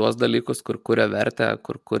nukreipti į tuos dalykus, kur kuria vertę,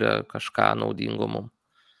 kur kuria kažką naudingo mums.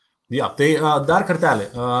 Ja, tai dar kartelį,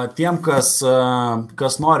 tiem,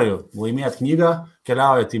 kas nori laimėti knygą,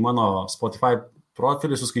 keliaujate į mano Spotify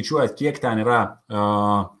profilį, suskaičiuojat, kiek ten yra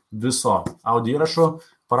viso audio įrašų,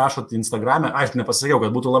 parašot Instagram'e, aišku, nepasakiau,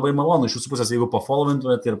 kad būtų labai malonu iš jūsų pusės, jeigu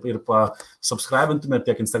pafollowintumėt ir pasubscribintumėt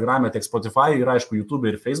tiek Instagram'e, tiek Spotify ir aišku YouTube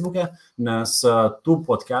ir Facebook'e, nes tų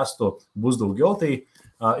podcastų bus daugiau, tai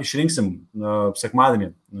išrinksim sekmadienį,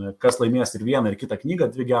 kas laimės ir vieną ir kitą knygą,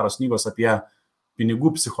 2 geros knygos apie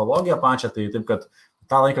pinigų psichologiją pačią, tai taip, kad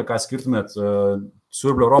tą laiką, ką skirtumėt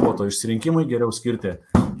siurblio roboto išsirinkimui, geriau skirti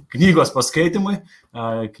knygos paskaitimui,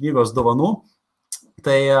 knygos dovanų.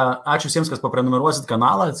 Tai ačiū visiems, kas paprenumeruosit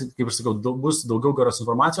kanalą, kaip aš sakau, bus daugiau geros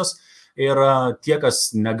informacijos ir tie, kas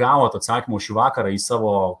negavot atsakymų šį vakarą į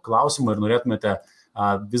savo klausimą ir norėtumėte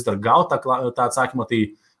vis dar gauti tą atsakymą,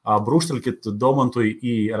 tai brūkštelkit Daumantui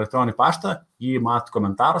į elektroninį paštą, jį mat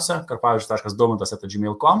komentaruose,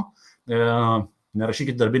 karpavičius.daumantas@gmail.com,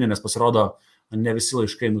 nerašykit darbinį, nes pasirodo ne visi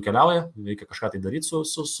laiškai nukeliauja, reikia kažką tai daryti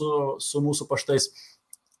su mūsų paštais.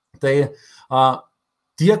 Tai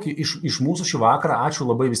tiek iš mūsų šį vakarą, ačiū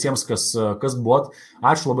labai visiems, kas buvot,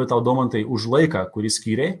 ačiū labai tau, Daumantai, už laiką, kurį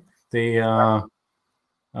skyrei. Tai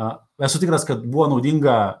esu tikras, kad buvo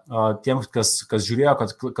naudinga tiems, kas žiūrėjo,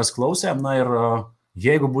 kas klausė. Na ir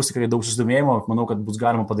jeigu bus tikrai daug susidomėjimo, manau, kad bus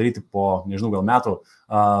galima padaryti po, nežinau, gal metų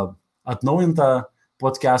atnaujintą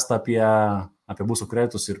podcastą apie Busto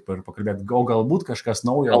kreditus ir pakalbėti, galbūt kažkas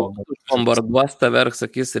naujo. Bombarduos tave ir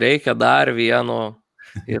sakys, reikia dar vieno.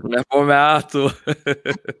 Ir ne po metų.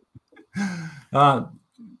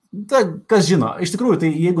 Kas žino, iš tikrųjų, tai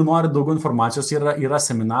jeigu norit daugiau informacijos, yra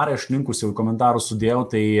seminarai, aš linkus jau komentarus sudėjau,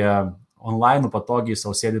 tai online patogiai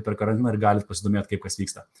savo sėdit per karantiną ir galit pasidomėti, kaip kas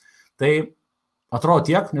vyksta. Tai atrodo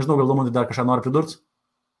tiek, nežinau, gal Daumantai dar kažką nori pridurti?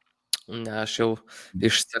 Ne, aš jau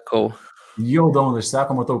išsekau. Jau Daumantas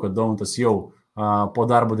išseko, matau, kad Daumantas jau po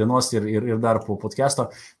darbo dienos ir dar po podcast'o.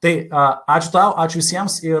 Tai ačiū tau, ačiū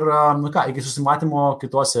visiems ir iki susimatymo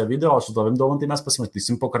kitose video su tavim, Daumantai, mes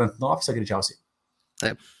pasimatysim po karantino ofise greičiausiai.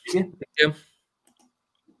 Taip. Iki.